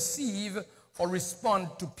to receive or respond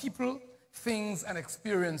to people, things, and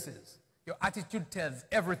experiences. Your attitude tells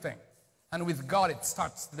everything. And with God, it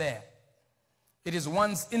starts there. It is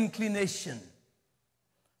one's inclination.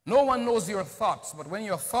 No one knows your thoughts, but when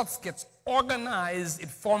your thoughts get organized, it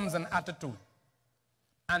forms an attitude.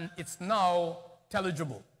 And it's now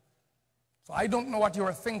intelligible. So I don't know what you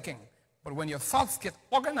are thinking, but when your thoughts get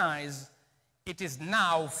organized, it is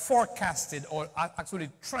now forecasted or actually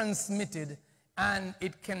transmitted, and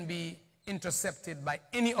it can be intercepted by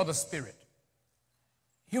any other spirit.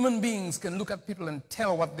 Human beings can look at people and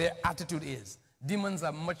tell what their attitude is. Demons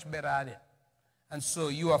are much better at it. And so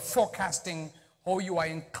you are forecasting how you are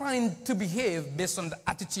inclined to behave based on the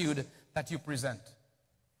attitude that you present.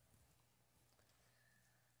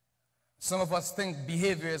 Some of us think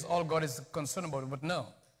behavior is all God is concerned about, but no.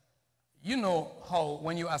 You know how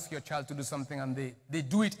when you ask your child to do something and they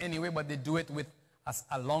do it anyway, but they do it with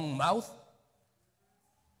a long mouth?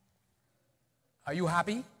 Are you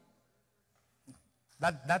happy?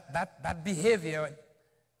 That behavior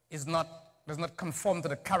does not conform to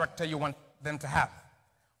the character you want them to have.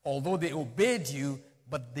 Although they obeyed you,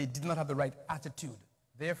 but they did not have the right attitude.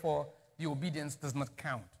 Therefore, the obedience does not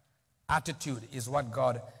count. Attitude is what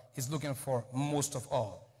God is looking for most of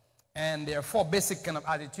all. And there are 4 basic kind of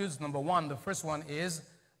attitudes. Number 1, the first one is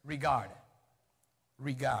regard.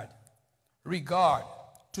 Regard. Regard.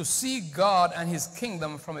 To see God and his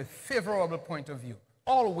kingdom from a favorable point of view.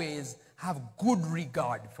 Always have good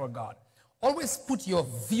regard for God. Always put your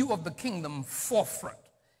view of the kingdom forefront.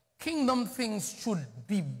 Kingdom things should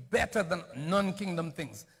be better than non-kingdom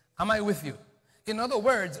things. Am I with you? In other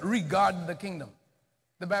words, regard the kingdom.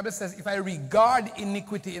 The Bible says, if I regard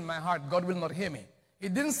iniquity in my heart, God will not hear me.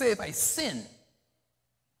 It didn't say if I sin.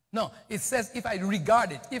 No, it says if I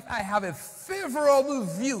regard it. If I have a favorable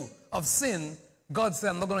view of sin, God said,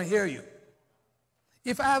 I'm not going to hear you.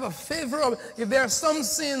 If I have a favorable, if there are some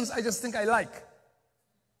sins I just think I like,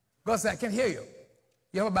 God said, I can't hear you.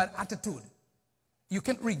 You have a bad attitude. You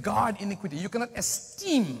can't regard iniquity. You cannot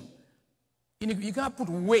esteem iniquity. You cannot put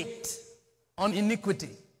weight on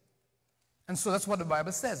iniquity. And so that's what the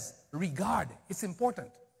Bible says. Regard. It's important.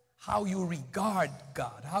 How you regard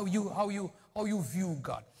God. How you view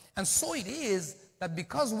God. And so it is that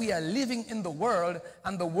because we are living in the world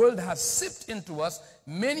and the world has seeped into us,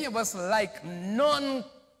 many of us like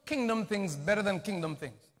non-kingdom things better than kingdom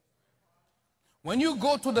things. When you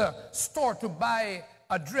go to the store to buy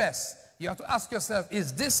a dress, you have to ask yourself,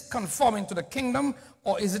 is this conforming to the kingdom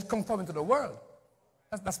or is it conforming to the world?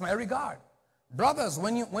 That's my regard. Brothers,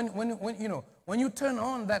 when you turn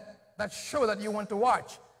on that show that you want to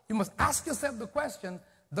watch, you must ask yourself the question,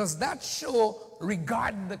 does that show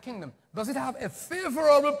regard the kingdom? Does it have a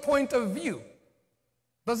favorable point of view?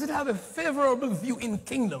 Does it have a favorable view in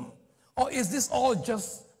kingdom? Or is this all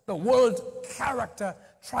just the world character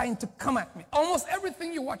trying to come at me? Almost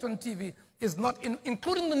everything you watch on TV is not,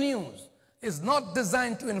 including the news, is not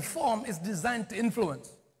designed to inform, it's designed to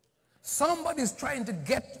influence. Somebody's trying to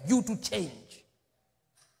get you to change.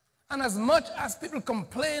 And as much as people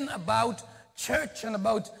complain about church and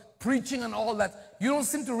about preaching and all that, you don't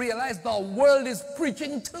seem to realize the world is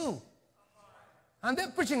preaching too. And they're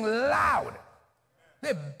preaching loud.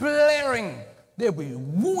 They're blaring. They're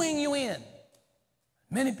wooing you in.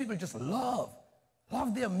 Many people just love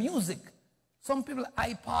their music. Some people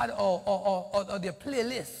iPod or their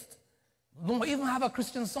playlist don't even have a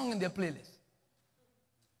Christian song in their playlist.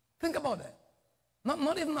 Think about that.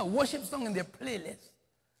 Not even a worship song in their playlist.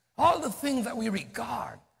 All the things that we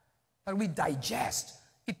regard, that we digest,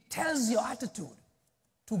 it tells your attitude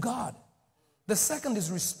to God. The second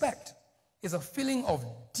is respect. Is a feeling of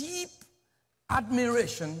deep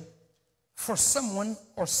admiration for someone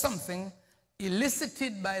or something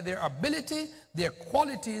elicited by their ability, their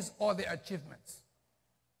qualities, or their achievements.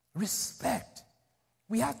 Respect.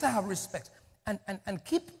 We have to have respect. And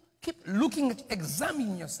keep looking at,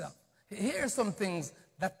 examining yourself. Here are some things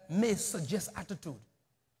that may suggest attitude.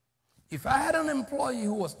 If I had an employee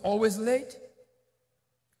who was always late,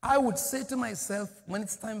 I would say to myself, when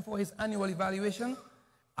it's time for his annual evaluation,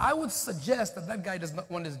 I would suggest that that guy does not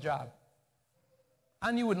want his job.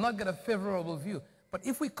 And you would not get a favorable view. But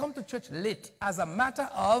if we come to church late as a matter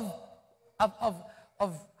of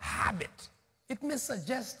habit, it may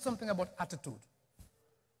suggest something about attitude.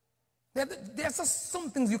 There's just some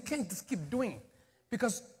things you can't just keep doing.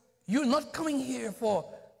 Because you're not coming here for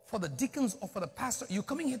the deacons or for the pastor. You're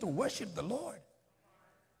coming here to worship the Lord.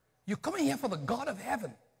 You're coming here for the God of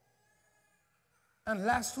heaven. And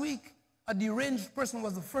last week, a deranged person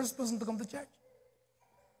was the first person to come to church.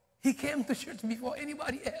 He came to church before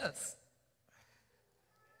anybody else.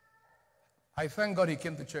 I thank God he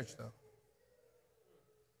came to church though.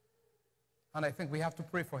 And I think we have to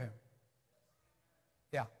pray for him.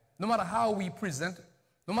 Yeah. No matter how we present,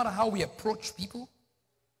 no matter how we approach people,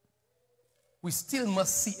 we still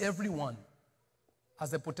must see everyone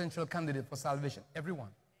as a potential candidate for salvation. Everyone.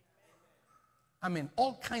 I mean,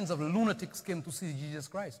 all kinds of lunatics came to see Jesus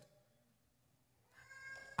Christ.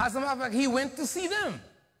 As a matter of fact, he went to see them.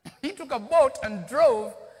 He took a boat and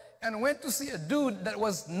drove and went to see a dude that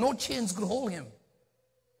was no chains could hold him.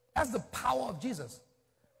 That's the power of Jesus.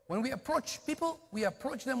 When we approach people, we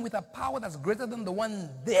approach them with a power that's greater than the one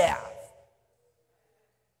there.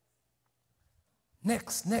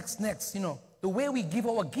 Next. You know, the way we give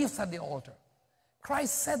our gifts at the altar.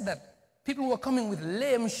 Christ said that people were coming with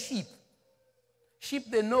lame sheep.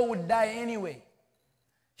 Sheep they know would die anyway.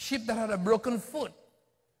 Sheep that had a broken foot.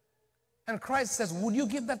 And Christ says, would you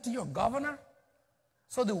give that to your governor?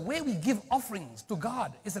 So the way we give offerings to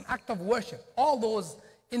God is an act of worship. All those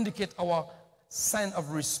indicate our sign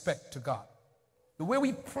of respect to God. The way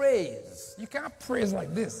we praise, you can't praise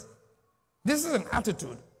like this. This is an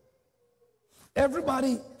attitude.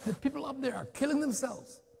 Everybody, the people up there are killing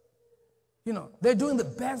themselves. You know, they're doing the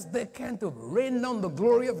best they can to rain down the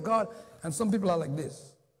glory of God, and some people are like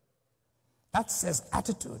this. That says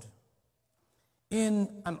attitude.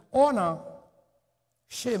 In an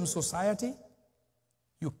honor-shame society,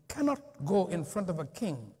 you cannot go in front of a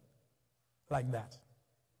king like that.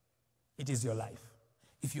 It is your life.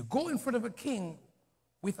 If you go in front of a king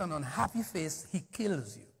with an unhappy face, he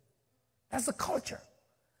kills you. That's the culture.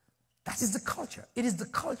 That is the culture. It is the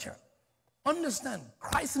culture. Understand,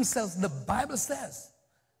 Christ himself, the Bible says,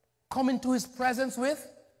 come into his presence with,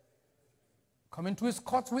 come into his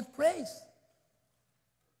courts with praise.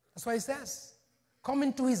 That's what he says. Come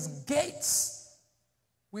into his gates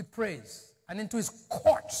with praise. And into his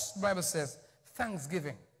courts, the Bible says,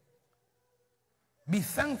 thanksgiving. Be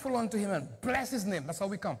thankful unto him and bless his name. That's how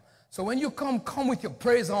we come. So when you come with your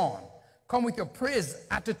praise on. Come with your praise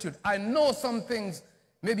attitude. I know some things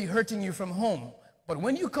may be hurting you from home. But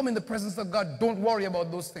when you come in the presence of God, don't worry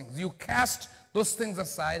about those things. You cast those things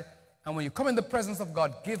aside. And when you come in the presence of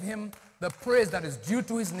God, give him the praise that is due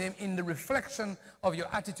to his name in the reflection of your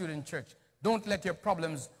attitude in church. Don't let your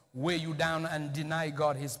problems weigh you down and deny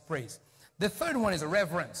God his praise. The third one is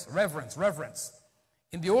reverence. Reverence.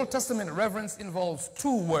 In the Old Testament, reverence involves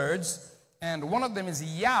two words. And one of them is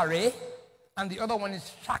yare, and the other one is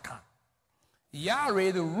shaka.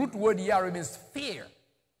 Yare, the root word yare means fear.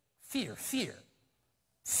 Fear.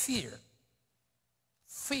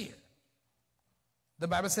 The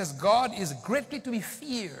Bible says God is greatly to be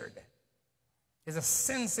feared. There's a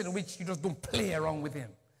sense in which you just don't play around with him.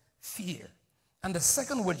 Fear. And the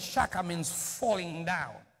second word, shaka, means falling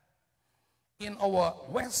down. In our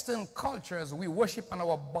Western cultures, we worship on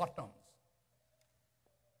our bottoms.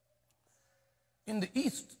 In the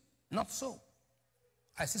East, not so.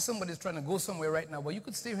 I see somebody's trying to go somewhere right now, but you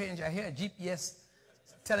could stay here and I hear a GPS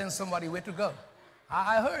telling somebody where to go.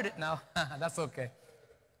 I heard it now. That's okay.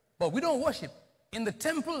 But we don't worship. In the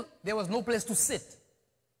temple, there was no place to sit.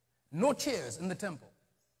 No chairs in the temple.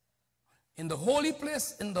 In the holy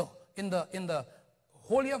place, in the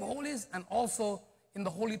Holy of Holies, and also in the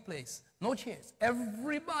holy place. No chairs.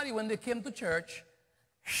 Everybody, when they came to church,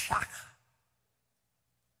 shaka.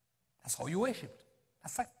 That's how you worshipped.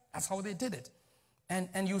 That's how they did it.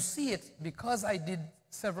 And you see it because I did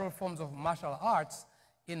several forms of martial arts.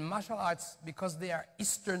 In martial arts, because they are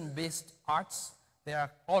Eastern-based arts, there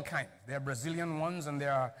are all kinds. There are Brazilian ones and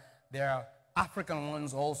there are African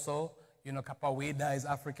ones also. You know, capoeira is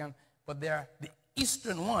African. But there are the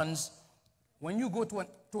Eastern ones. When you go to a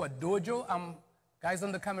dojo, guys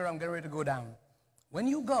on the camera, I'm getting ready to go down. When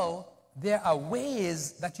you go, there are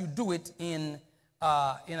ways that you do it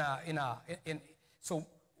so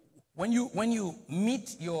when you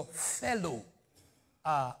meet your fellow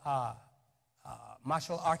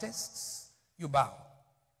martial artists, you bow.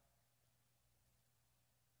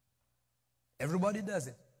 Everybody does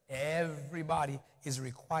it. Everybody is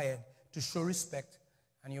required to show respect,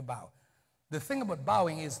 and you bow. The thing about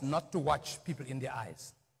bowing is not to watch people in the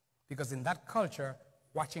eyes, because in that culture,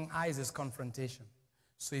 watching eyes is confrontation.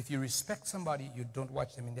 So if you respect somebody, you don't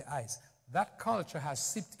watch them in the eyes. That culture has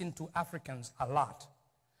seeped into Africans a lot.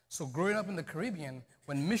 So growing up in the Caribbean,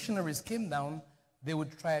 when missionaries came down, they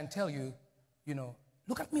would try and tell you, you know,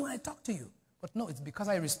 look at me when I talk to you. But no, it's because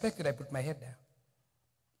I respect it, I put my head down.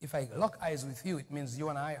 If I lock eyes with you, it means you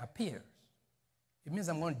and I are peers. It means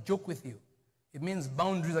I'm going to joke with you. It means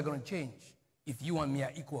boundaries are going to change if you and me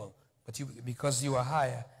are equal. But because you are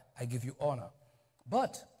higher, I give you honor.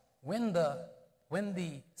 But when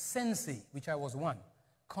the sensei, which I was one,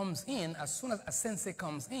 comes in, as soon as a sensei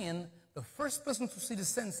comes in, the first person to see the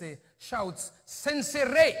sensei shouts, "Sensei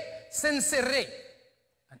Rei! Sensei Rei!"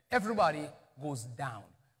 And everybody goes down.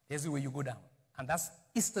 There's the way you go down. And that's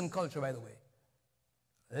Eastern culture, by the way.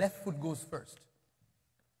 Left foot goes first.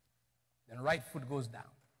 Then right foot goes down.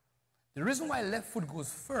 The reason why left foot goes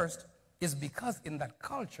first is because in that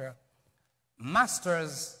culture,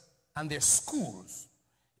 masters and their schools,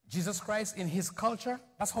 Jesus Christ in his culture,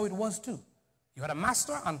 that's how it was too. You had a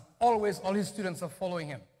master and always all his students are following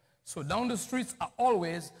him. So down the streets are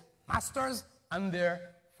always masters and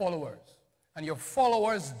their followers. And your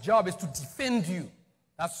followers' job is to defend you.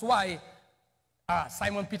 That's why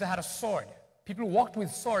Simon Peter had a sword. People walked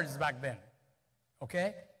with swords back then.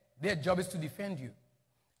 Okay? Their job is to defend you.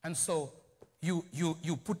 And so you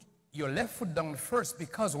put your left foot down first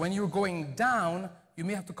because when you're going down, you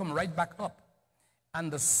may have to come right back up.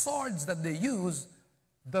 And the swords that they use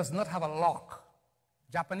does not have a lock.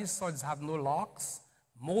 Japanese swords have no locks.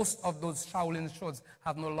 Most of those Shaolin swords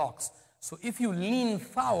have no locks. So if you lean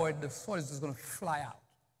forward, the sword is just going to fly out.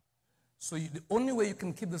 So the only way you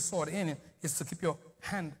can keep the sword in is to keep your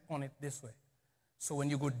hand on it this way. So when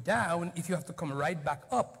you go down, if you have to come right back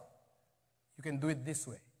up, you can do it this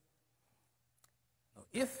way. Now,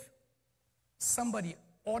 if somebody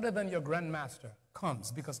other than your grandmaster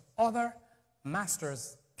comes, because other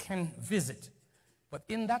masters can visit, but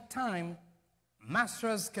in that time,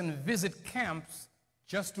 masters can visit camps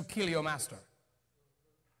just to kill your master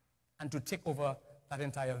and to take over that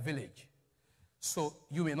entire village. So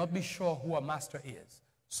you may not be sure who a master is.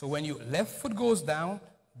 So when your left foot goes down,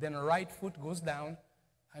 then right foot goes down,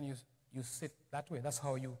 and you sit that way. That's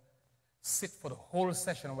how you sit for the whole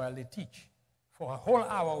session while they teach. For a whole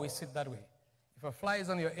hour, we sit that way. If a fly is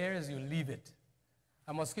on your ears, you leave it.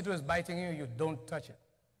 A mosquito is biting you, you don't touch it.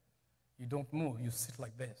 You don't move, you sit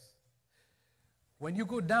like this. When you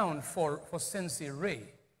go down for Sensei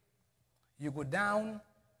Rei, you go down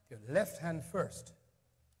your left hand first.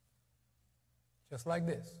 Just like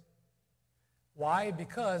this. Why?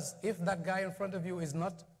 Because if that guy in front of you is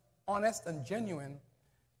not honest and genuine,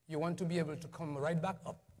 you want to be able to come right back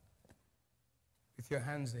up with your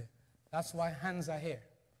hands there. That's why hands are here.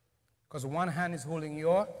 Because one hand is holding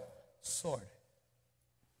your sword.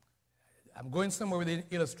 I'm going somewhere with the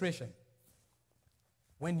illustration.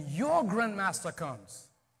 When your grandmaster comes,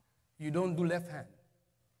 you don't do left hand.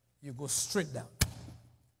 You go straight down.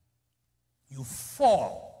 You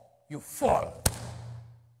fall. You fall.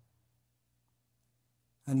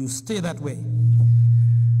 And you stay that way.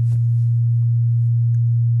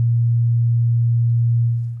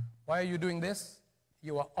 Why are you doing this?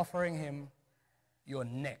 You are offering him your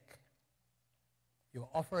neck. You're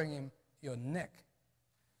offering him your neck.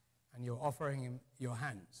 And you're offering him your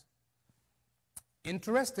hands.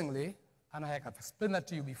 Interestingly, and I have explained that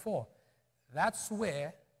to you before, that's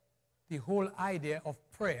where the whole idea of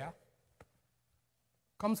prayer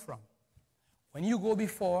comes from. When you go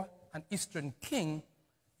before an Eastern king,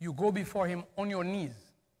 you go before him on your knees.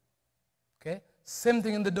 Okay? Same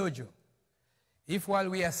thing in the dojo. If while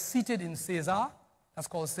we are seated in Caesar, that's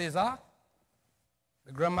called Caesar,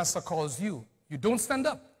 the grandmaster calls you, you don't stand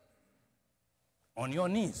up. On your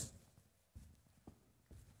knees.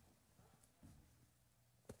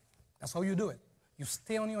 That's how you do it. You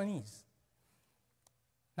stay on your knees.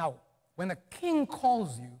 Now, when a king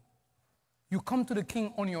calls you, you come to the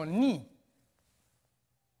king on your knee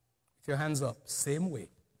with your hands up, same way.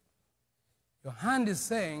 Your hand is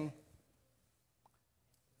saying,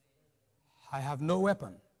 I have no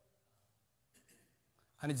weapon.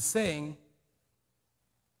 And it's saying,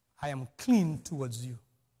 I am clean towards you.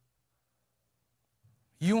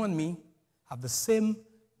 You and me have the same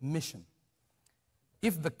mission.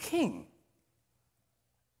 If the king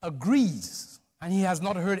agrees and he has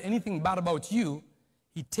not heard anything bad about you,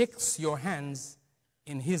 he takes your hands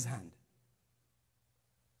in his hand.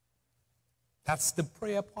 That's the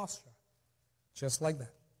prayer posture. Just like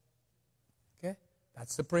that. Okay?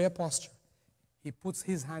 That's the prayer posture. He puts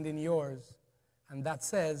his hand in yours, and that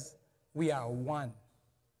says, we are one.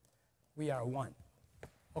 We are one.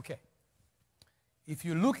 Okay. If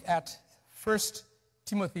you look at 1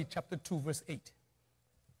 Timothy chapter 2, verse 8.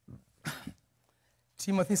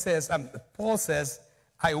 Timothy says, Paul says,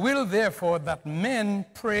 I will therefore that men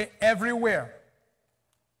pray everywhere,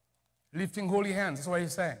 lifting holy hands. That's what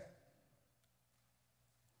he's saying.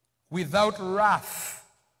 Without wrath,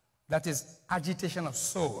 that is agitation of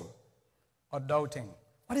soul or doubting.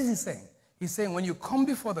 What is he saying? He's saying when you come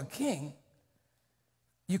before the king,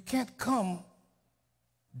 you can't come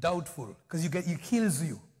doubtful because he kills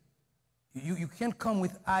you. You can't come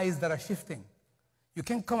with eyes that are shifting. You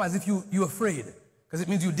can't come as if you're afraid because it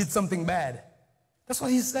means you did something bad. That's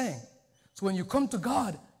what he's saying. So when you come to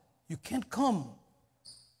God, you can't come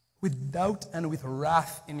with doubt and with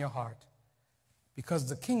wrath in your heart. Because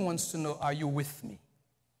the king wants to know, are you with me?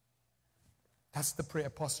 That's the prayer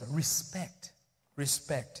posture. Respect.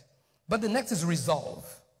 Respect. But the next is resolve.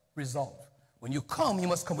 Resolve. When you come, you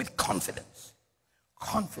must come with confidence.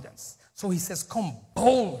 Confidence. So he says, come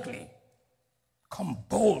boldly. Come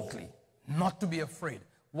boldly. Not to be afraid.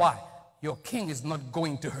 Why? Your king is not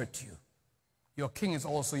going to hurt you. Your king is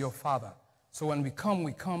also your father. So when we come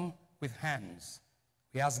with hands.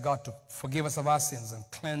 We ask God to forgive us of our sins and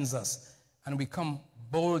cleanse us. And we come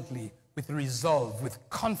boldly with resolve, with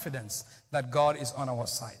confidence that God is on our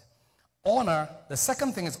side. Honor, the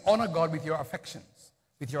second thing is honor God with your affections.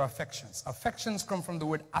 With your affections. Affections come from the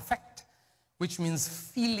word affect, which means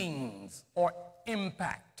feelings or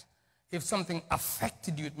impact. If something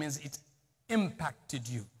affected you, it means it impacted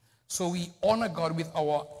you. So we honor God with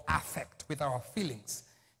our affect, with our feelings.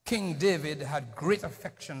 King David had great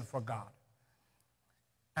affection for God.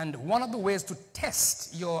 And one of the ways to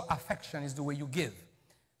test your affection is the way you give.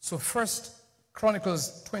 So 1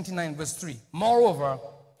 Chronicles 29 verse 3. Moreover,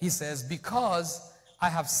 he says, because I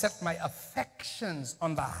have set my affections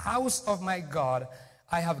on the house of my God,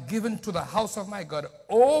 I have given to the house of my God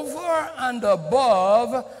over and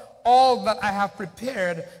above all that I have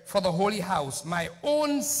prepared for the holy house, my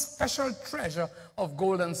own special treasure of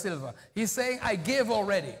gold and silver. He's saying, I gave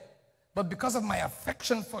already, but because of my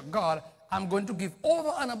affection for God, I'm going to give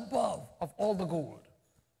over and above of all the gold,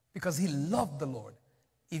 because he loved the Lord.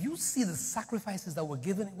 If you see the sacrifices that were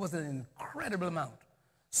given, it was an incredible amount.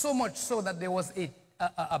 So much so that there was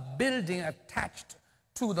a building attached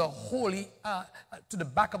to the holy, to the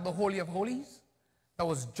back of the Holy of Holies that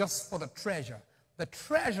was just for the treasure. The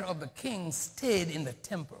treasure of the king stayed in the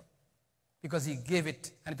temple because he gave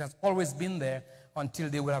it, and it has always been there until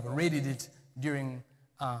they would have raided it during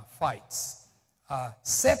fights.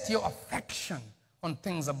 Set your affection on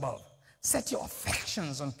things above. Set your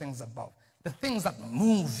affections on things above. The things that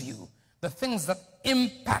move you, the things that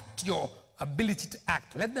impact your ability to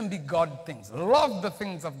act. Let them be God things. Love the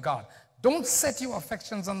things of God. Don't set your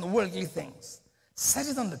affections on the worldly things. Set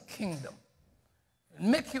it on the kingdom.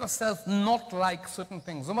 Make yourself not like certain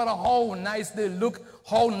things. No matter how nice they look,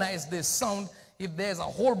 how nice they sound, if there's a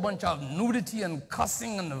whole bunch of nudity and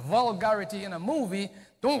cussing and vulgarity in a movie,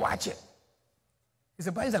 don't watch it. It's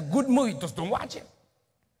a good movie, just don't watch it.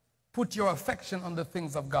 Put your affection on the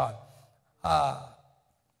things of God.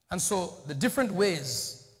 And so the different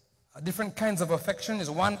ways, different kinds of affection is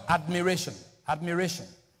one, admiration. Admiration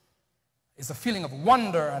is a feeling of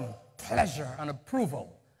wonder and pleasure and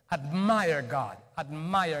approval. Admire God.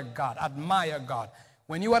 Admire God. Admire God.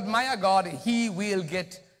 When you admire God, he will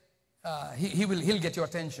get, he'll get your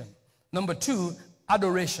attention. Number two,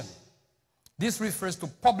 adoration. This refers to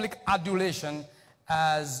public adulation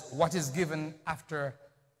as what is given after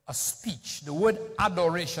a speech. The word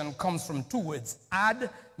adoration comes from two words. Ad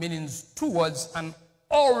means towards, and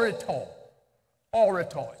orator.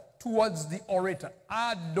 Orator, towards the orator.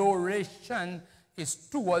 Adoration is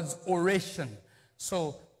towards oration.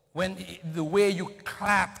 So when the way you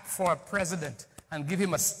clap for a president and give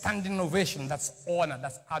him a standing ovation, that's honor,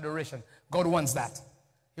 that's adoration. God wants that.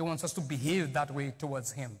 He wants us to behave that way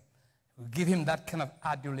towards him. We give him that kind of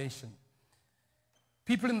adulation.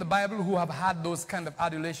 People in the Bible who have had those kind of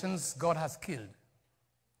adulations, God has killed.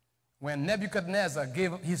 When Nebuchadnezzar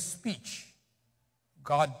gave his speech,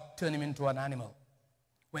 God turned him into an animal.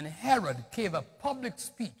 When Herod gave a public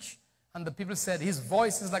speech, and the people said his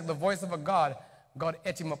voice is like the voice of a god, God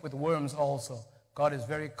ate him up with worms also. God is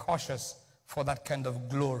very cautious for that kind of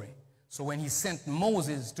glory. So when he sent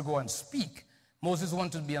Moses to go and speak, Moses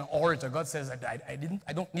wanted to be an orator. God says, I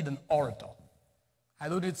don't need an orator. I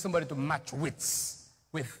don't need somebody to match wits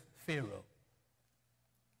with Pharaoh.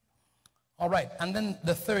 All right, and then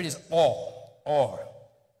the third is awe. Awe.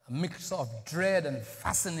 A mixture of dread and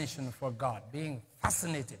fascination for God. Being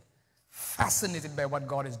fascinated. Fascinated by what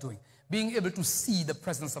God is doing. Being able to see the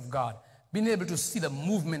presence of God. Being able to see the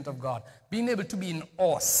movement of God. Being able to be in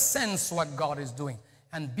awe. Sense what God is doing.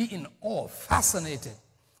 And be in awe. Fascinated.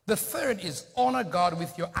 The third is honor God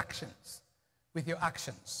with your actions. With your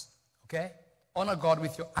actions. Okay? Honor God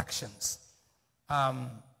with your actions.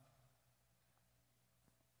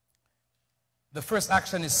 The first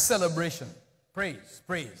action is celebration. Praise,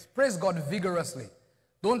 praise. Praise God vigorously.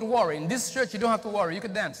 Don't worry. In this church, you don't have to worry. You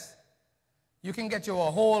can dance. You can get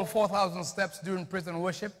your whole 4,000 steps during praise and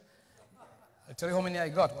worship. I'll tell you how many I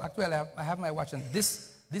got. Actually, I have my watch on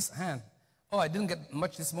this hand. Oh, I didn't get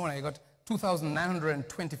much this morning. I got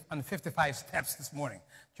 2,955 steps this morning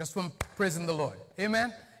just from praising the Lord.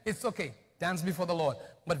 Amen? It's okay. Dance before the Lord.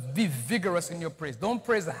 But be vigorous in your praise. Don't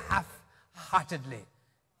praise half-heartedly.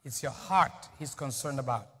 It's your heart he's concerned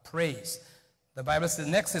about. Praise. The Bible says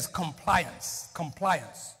next is compliance.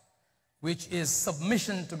 Compliance, which is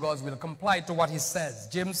submission to God's will. Comply to what he says.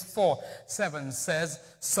 James 4:7 says,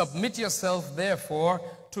 submit yourself therefore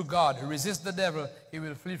to God. Resist the devil, he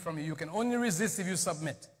will flee from you. You can only resist if you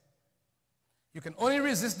submit. You can only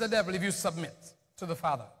resist the devil if you submit to the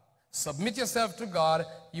Father. Submit yourself to God,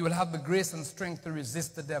 you will have the grace and strength to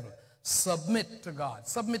resist the devil. Submit to God.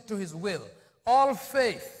 Submit to his will. All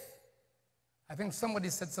faith. I think somebody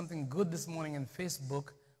said something good this morning in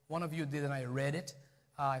Facebook. One of you did, and I read it.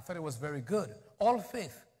 I thought it was very good. All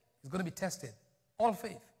faith is going to be tested. All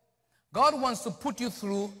faith. God wants to put you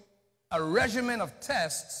through a regimen of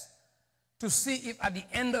tests to see if at the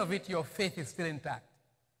end of it your faith is still intact.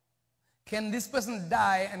 Can this person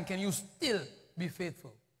die and can you still be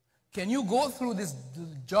faithful? Can you go through this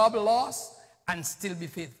job loss and still be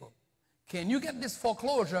faithful? Can you get this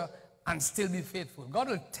foreclosure and still be faithful? God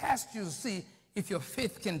will test you to see if your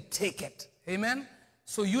faith can take it. Amen?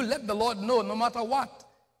 So you let the Lord know, no matter what,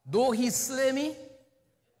 though he slay me,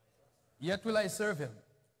 yet will I serve him.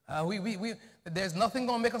 There's nothing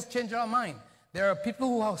going to make us change our mind. There are people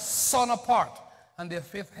who are sawn apart and their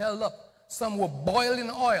faith held up. Some were boiled in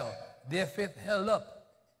oil. Their faith held up.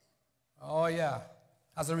 Oh yeah.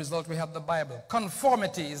 As a result, we have the Bible.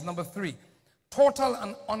 Conformity is number 3. Total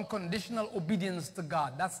and unconditional obedience to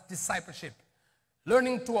God. That's discipleship.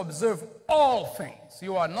 Learning to observe all things.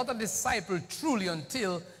 You are not a disciple truly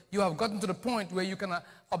until you have gotten to the point where you can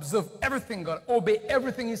observe everything God, obey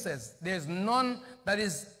everything he says. There's none that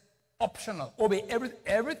is optional. Obey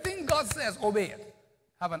everything God says, obey it.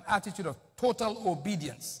 Have an attitude of total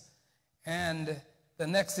obedience. And the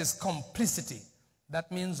next is complicity. That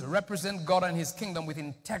means represent God and his kingdom with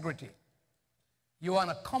integrity. You are an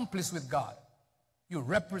accomplice with God. You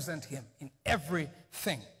represent him in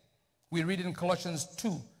everything. We read in Colossians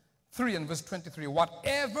 2:3 and verse 23,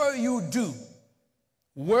 whatever you do,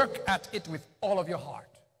 work at it with all of your heart.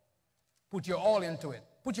 Put your all into it.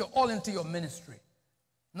 Put your all into your ministry.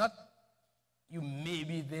 Not you may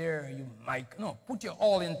be there, you might. No, put your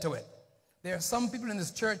all into it. There are some people in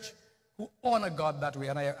this church who honor God that way,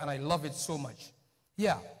 and I love it so much.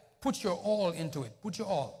 Yeah, put your all into it. Put your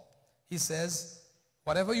all. He says,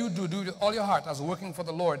 whatever you do, do it with all your heart as working for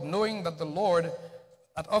the Lord, knowing that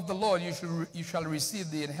of the Lord you shall receive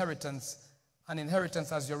the inheritance, an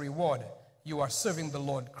inheritance as your reward. You are serving the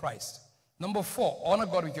Lord Christ. Number 4, honor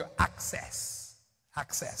God with your access.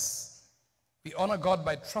 Access. We honor God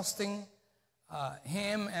by trusting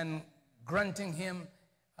him and granting him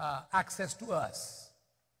access to us.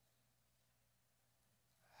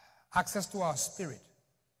 Access to our spirit.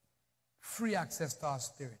 Free access to our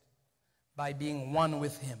spirit by being one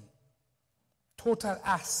with him. Total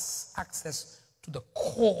access to the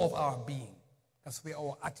core of our being. That's where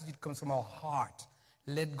our attitude comes from, our heart.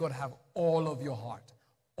 Let God have all of your heart.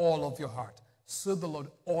 All of your heart. Serve the Lord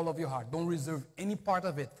all of your heart. Don't reserve any part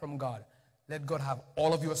of it from God. Let God have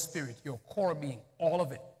all of your spirit, your core being, all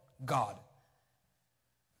of it, God.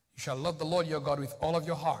 You shall love the Lord your God with all of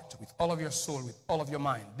your heart, with all of your soul, with all of your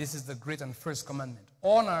mind. This is the great and first commandment.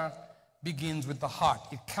 Honor begins with the heart.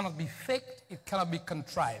 It cannot be faked. It cannot be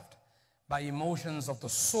contrived by emotions of the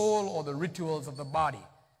soul or the rituals of the body.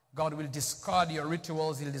 God will discard your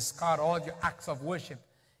rituals. He'll discard all of your acts of worship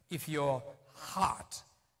if your heart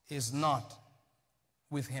is not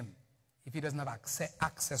with him, if he doesn't have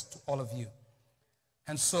access to all of you.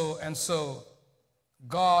 And so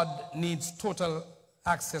God needs total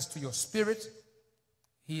access to your spirit.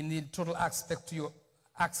 He needs total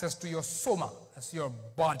access to your soma, that's your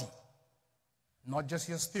body. Not just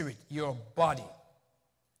your spirit, your body.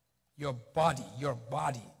 Your body, your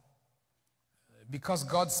body. Because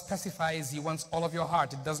God specifies he wants all of your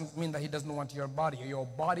heart, it doesn't mean that he doesn't want your body. Your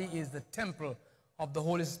body is the temple of the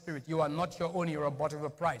Holy Spirit. You are not your own, you are bought with a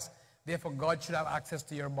price. Therefore, God should have access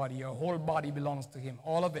to your body. Your whole body belongs to him,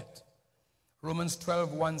 all of it. Romans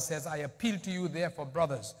 12:1 says, I appeal to you, therefore,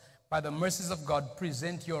 brothers, by the mercies of God,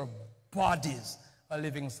 present your bodies a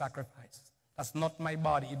living sacrifice. That's not my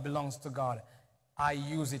body, it belongs to God. I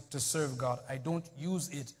use it to serve God. I don't use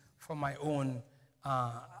it for my own,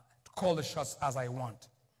 to call the shots as I want.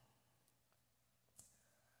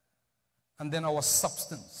 And then our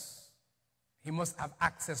substance. He must have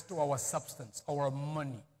access to our substance, our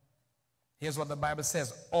money. Here's what the Bible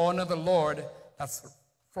says. Honor the Lord, that's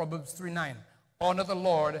Proverbs 3:9. Honor the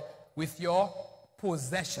Lord with your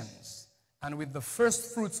possessions and with the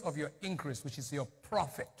first fruits of your increase, which is your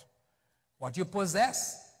profit. What you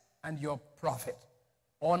possess and your profit.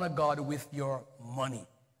 Honor God with your money.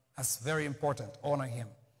 That's very important. Honor him.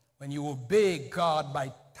 When you obey God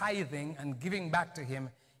by tithing and giving back to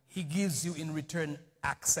him, he gives you in return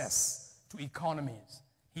access to economies.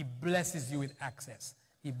 He blesses you with access.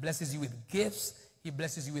 He blesses you with gifts. He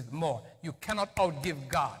blesses you with more. You cannot outgive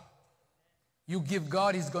God. You give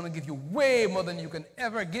God, he's going to give you way more than you can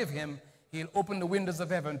ever give him. He'll open the windows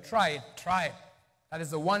of heaven. Try it. Try it. That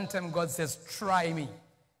is the one time God says, try me.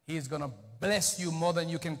 He's going to bless you more than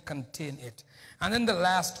you can contain it. And then the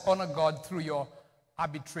last, honor God through your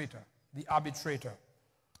arbitrator. The arbitrator.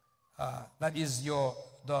 That is your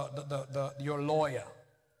lawyer.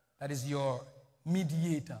 That is your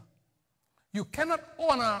mediator. You cannot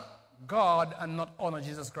honor God and not honor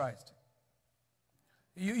Jesus Christ.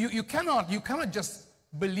 You cannot just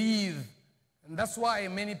believe. And that's why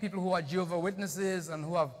many people who are Jehovah's Witnesses and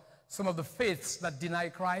who have some of the faiths that deny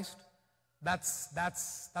Christ, that's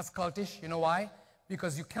cultish. You know why?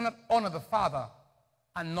 Because you cannot honor the Father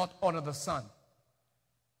and not honor the Son.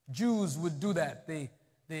 Jews would do that. They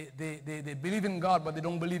believe in God, but they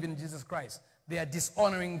don't believe in Jesus Christ. They are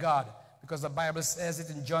dishonoring God because the Bible says it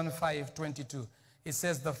in John 5:22. It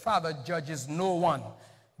says the Father judges no one,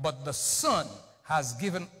 but the Son has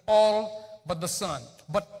given all, but the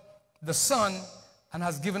Son and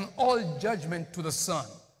has given all judgment to the Son.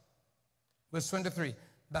 Verse 23,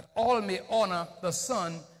 that all may honor the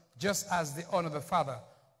Son just as they honor the Father.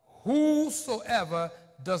 Whosoever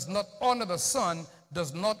does not honor the Son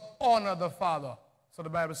does not honor the Father. So the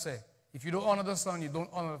Bible says, if you don't honor the Son, you don't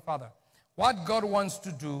honor the Father. What God wants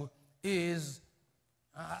to do is,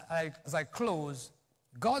 as I close,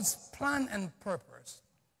 God's plan and purpose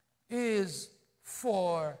is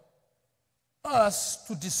for us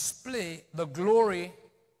to display the glory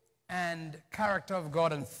and character of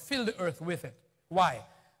God and fill the earth with it. Why?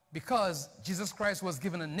 Because Jesus Christ was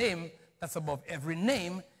given a name that's above every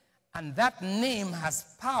name, and that name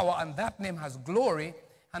has power and that name has glory,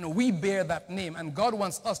 and we bear that name, and God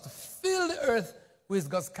wants us to fill the earth with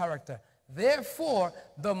God's character. Therefore,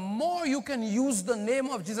 the more you can use the name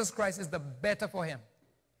of Jesus Christ is the better for him.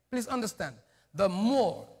 Please understand, the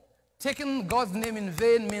more. Taking God's name in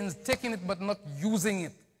vain means taking it but not using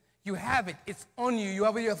it. You have it. It's on you. You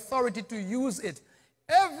have the authority to use it.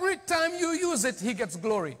 Every time you use it, he gets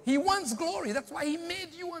glory. He wants glory. That's why he made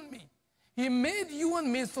you and me. He made you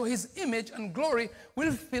and me so his image and glory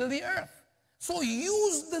will fill the earth. So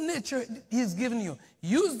use the nature he's given you.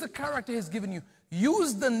 Use the character he's given you.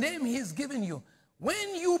 Use the name he's given you.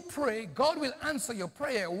 When you pray, God will answer your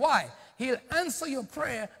prayer. Why? He'll answer your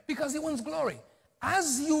prayer because he wants glory.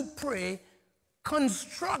 As you pray,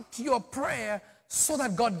 construct your prayer so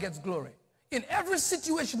that God gets glory. In every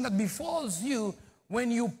situation that befalls you,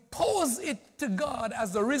 when you pose it to God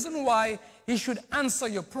as the reason why he should answer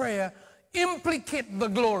your prayer, implicate the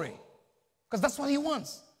glory. Because that's what he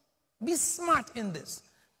wants. Be smart in this.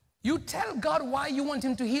 You tell God why you want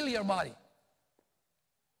him to heal your body.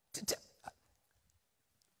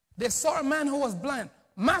 They saw a man who was blind.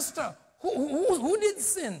 Master, who did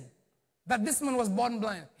sin that this man was born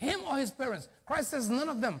blind? Him or his parents? Christ says none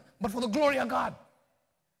of them, but for the glory of God.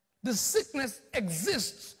 The sickness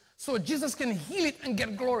exists so Jesus can heal it and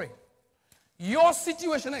get glory. Your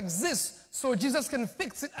situation exists so Jesus can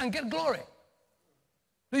fix it and get glory.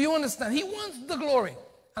 Do you understand? He wants the glory.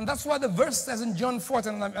 And that's why the verse says in John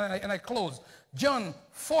 14, and I close. John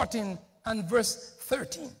 14 and verse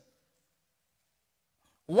 13.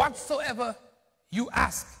 Whatsoever you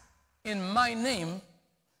ask in my name,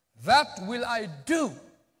 that will I do,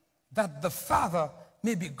 that the Father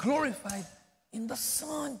may be glorified in the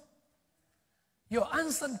Son. Your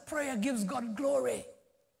answered prayer gives God glory.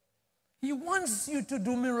 He wants you to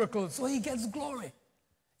do miracles, so he gets glory.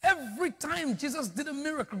 Every time Jesus did a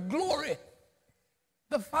miracle, glory.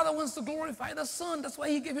 The Father wants to glorify the Son. That's why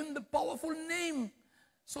he gave him the powerful name.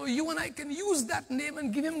 So you and I can use that name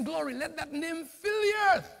and give him glory. Let that name fill the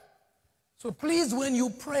earth. So please, when you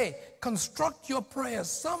pray, construct your prayer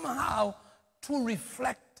somehow to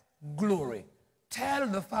reflect glory. Tell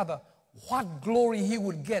the Father what glory he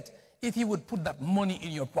would get if he would put that money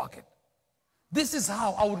in your pocket. This is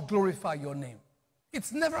how I would glorify your name.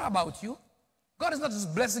 It's never about you. God is not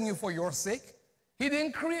just blessing you for your sake. He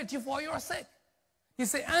didn't create you for your sake. He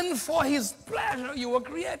said, and for his pleasure you were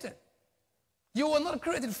created. You were not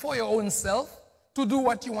created for your own self, to do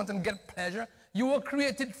what you want and get pleasure. You were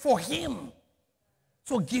created for him.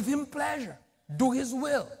 So give him pleasure. Do his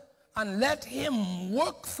will. And let him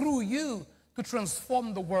work through you to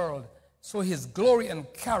transform the world so his glory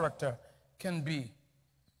and character can be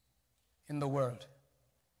in the world.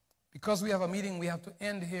 Because we have a meeting, we have to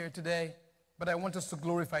end here today. But I want us to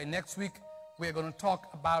glorify. Next week, we're going to talk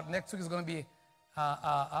about, next week is going to be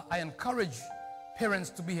I encourage parents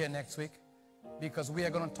to be here next week because we are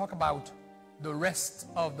going to talk about the rest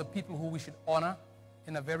of the people who we should honor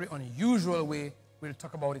in a very unusual way. We'll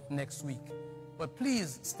talk about it next week. But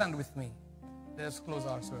please stand with me. Let us close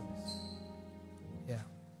our service. Yeah.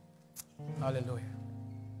 Hallelujah.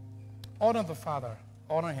 Honor the Father.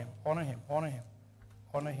 Honor him. Honor him. Honor him.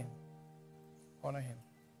 Honor him. Honor him.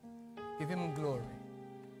 Give him glory.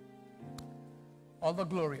 All the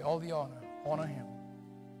glory, all the honor. Honor him.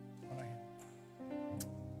 Honor him.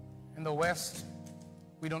 In the West,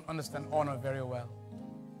 we don't understand honor very well.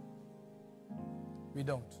 We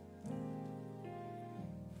don't.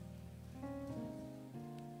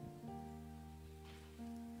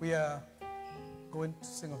 We are going to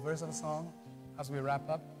sing a verse of a song as we wrap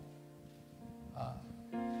up.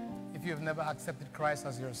 If you have never accepted Christ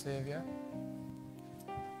as your Savior,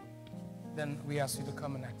 then we ask you to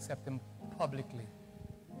come and accept him publicly.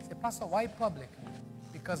 Say, Pastor, why public?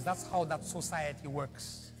 Because that's how that society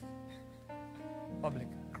works. Public.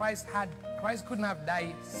 Christ couldn't have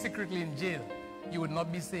died secretly in jail. You would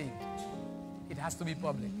not be saved. It has to be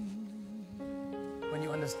public. When you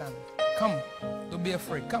understand it. Come. Don't be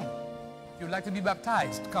afraid. Come. If you'd like to be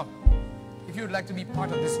baptized, come. If you would like to be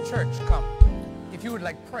part of this church, come. If you would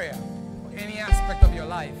like prayer for any aspect of your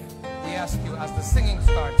life, we ask you as the singing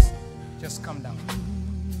starts, just come down.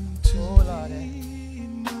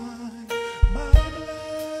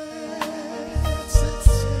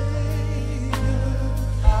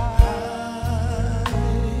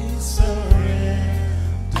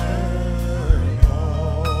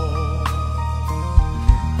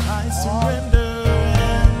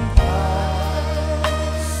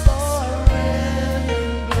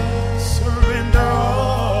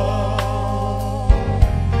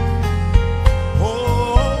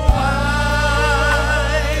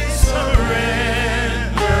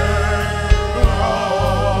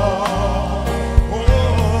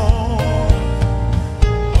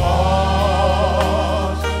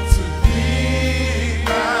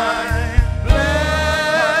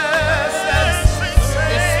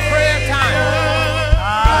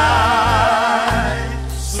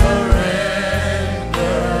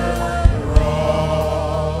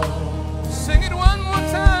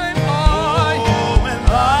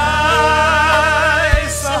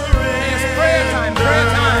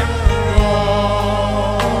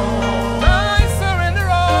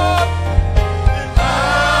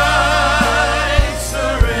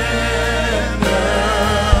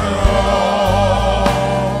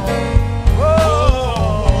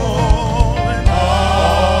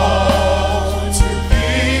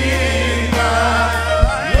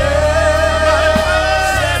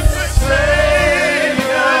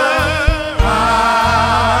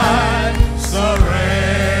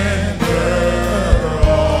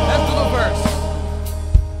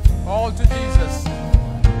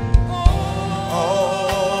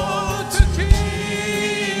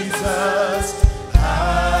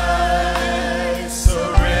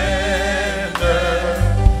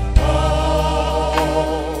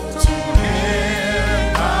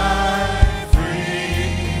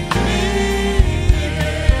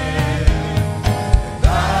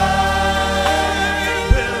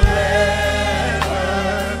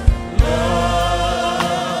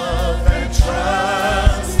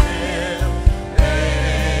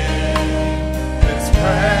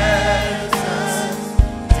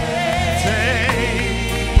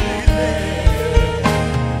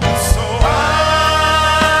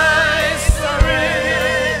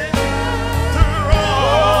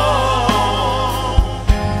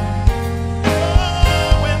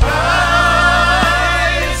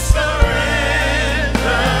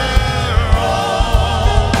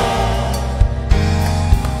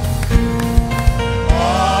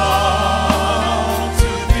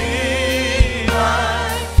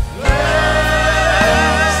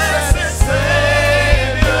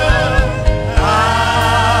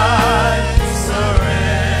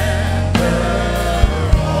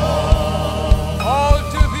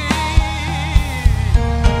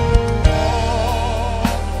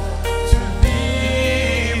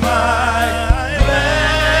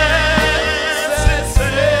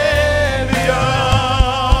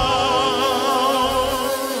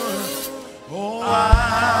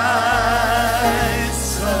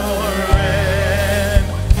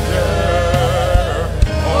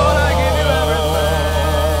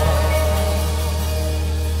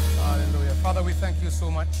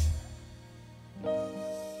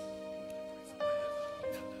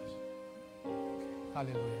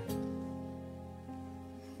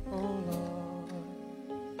 Oh, Lord.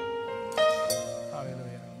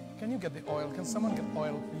 Can you get the oil? Can someone get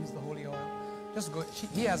oil, please? The holy oil. Just go.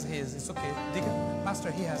 He has his. It's okay. Deacon, Pastor,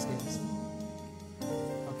 he has his.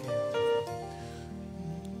 Okay.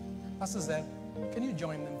 Pastor Zed, can you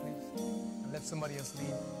join them, please? And let somebody else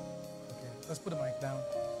lead. Okay. Let's put the mic down.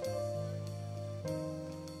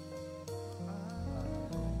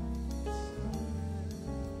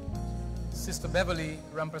 Sister Beverly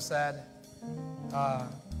Rampersad,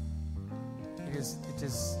 it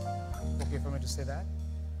is okay for me to say that.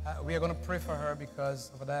 We are going to pray for her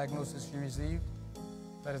because of a diagnosis she received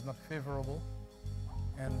that is not favorable,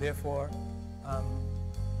 and therefore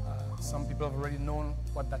some people have already known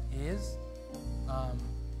what that is. Our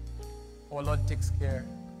Lord takes care.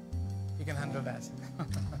 He can handle that.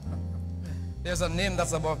 There's a name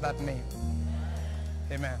that's above that name.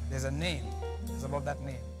 Amen. There's a name that's above that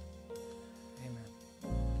name. Amen.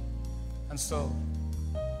 And so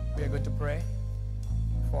we are going to pray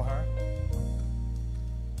for her.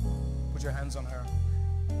 Put your hands on her.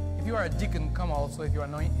 If you are a deacon, come also. If you are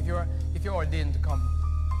ordained, come.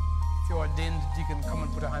 If you're ordained deacon, come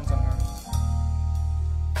and put your hands on her.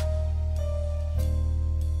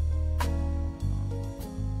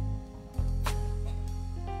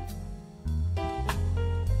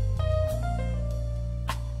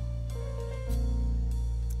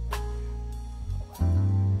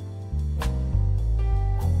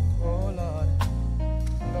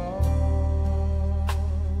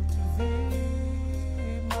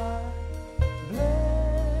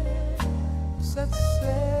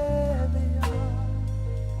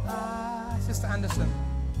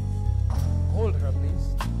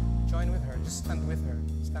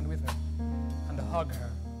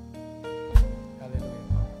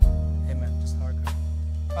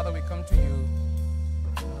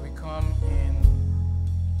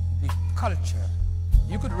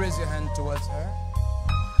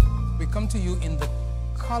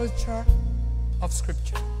 Culture of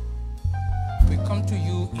Scripture. We come to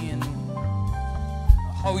you in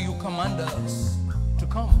how you command us to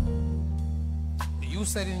come. You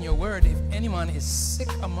said in your word, if any man is sick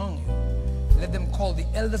among you, let them call the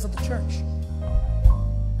elders of the church,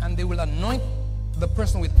 and they will anoint the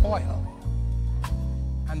person with oil,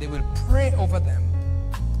 and they will pray over them,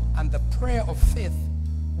 and the prayer of faith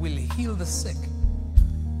will heal the sick.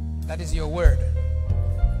 That is your word.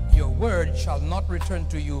 Your word shall not return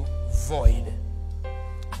to you void.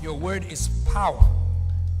 Your word is power.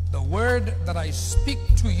 The word that I speak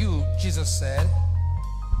to you, Jesus said,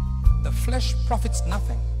 the flesh profits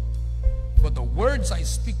nothing, but the words I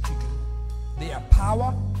speak to you, they are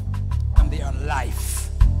power and they are life.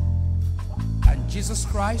 And Jesus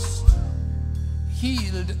Christ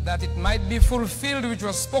healed that it might be fulfilled which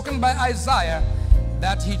was spoken by Isaiah,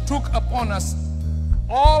 that he took upon us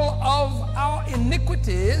all of our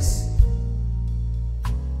iniquities,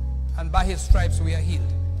 and by his stripes we are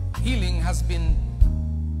healed. Healing has been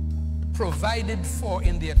provided for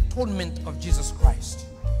in the atonement of Jesus Christ.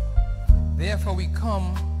 Therefore we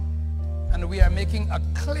come and we are making a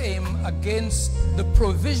claim against the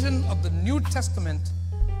provision of the New Testament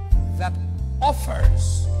that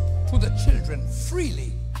offers to the children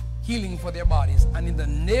freely healing for their bodies. And in the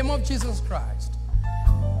name of Jesus Christ,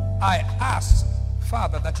 I ask,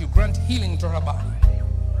 Father, that you grant healing to her body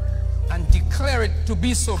and declare it to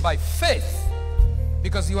be so by faith,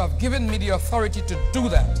 because you have given me the authority to do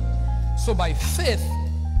that. So by faith,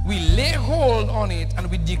 we lay hold on it and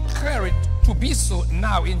we declare it to be so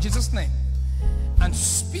now in Jesus' name, and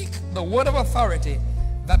speak the word of authority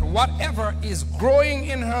that whatever is growing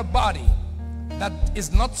in her body that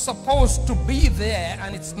is not supposed to be there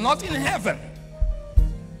and it's not in heaven,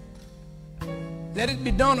 let it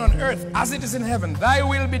be done on earth as it is in heaven. Thy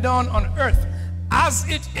will be done on earth as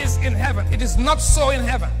it is in heaven. It is not so in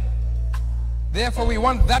heaven. Therefore, we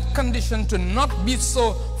want that condition to not be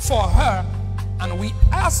so for her, and we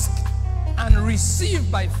ask and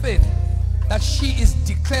receive by faith that she is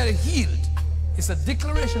declared healed. It's a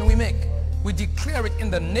declaration we make. We declare it in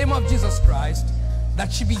the name of Jesus Christ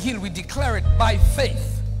that she be healed. We declare it by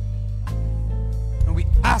faith. And we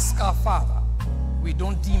ask our Father. We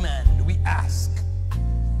don't demand, we ask.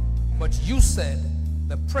 But you said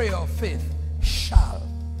the prayer of faith shall.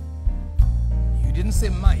 You didn't say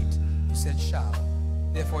might, you said shall.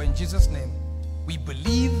 Therefore, in Jesus' name, we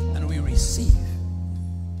believe and we receive.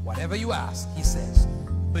 Whatever you ask, he says,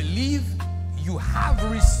 believe you have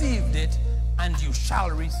received it and you shall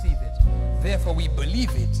receive it. Therefore, we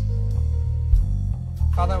believe it.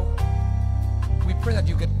 Father, we pray that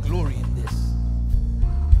you get glory in this.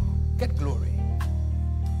 Get glory.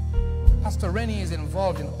 Pastor Rennie is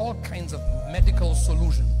involved in all kinds of medical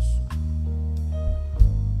solutions.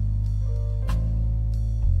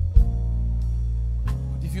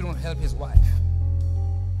 But if you don't help his wife,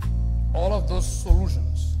 all of those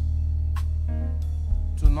solutions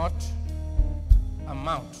do not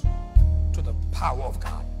amount to the power of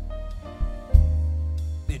God.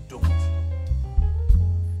 They don't.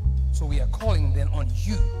 So we are calling then on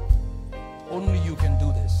you. Only you can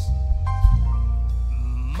do this.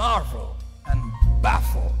 Marvel and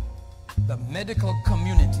baffle the medical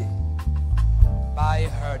community by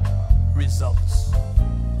her results.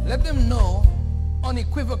 Let them know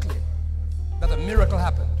unequivocally that a miracle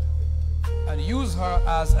happened, and use her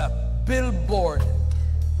as a billboard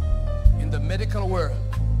in the medical world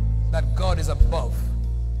that God is above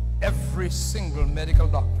every single medical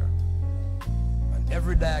doctor and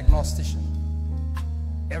every diagnostician,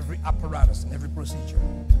 every apparatus and every procedure.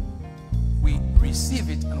 We receive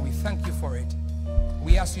it and we thank you for it.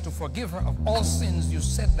 We ask you to forgive her of all sins. You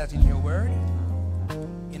said that in your word.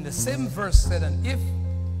 In the same verse said, and if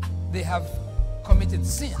they have committed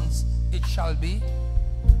sins, it shall be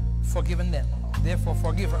forgiven them. Therefore,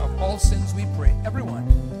 forgive her of all sins, we pray. Everyone,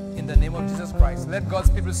 in the name of Jesus Christ. Let God's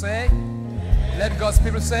people say, let God's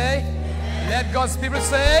people say, let God's people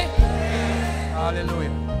say, hallelujah.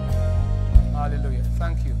 Hallelujah.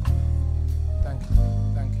 Thank you. Thank you.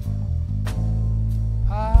 Thank you.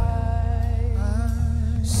 I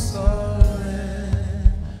surrender.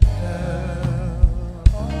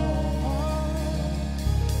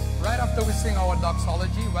 Right after we sing our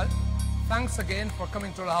doxology, well, thanks again for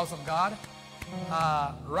coming to the house of God.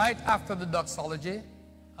 Right after the doxology,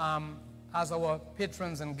 as our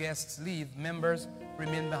patrons and guests leave, members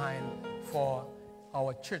remain behind for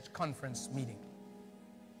our church conference meeting.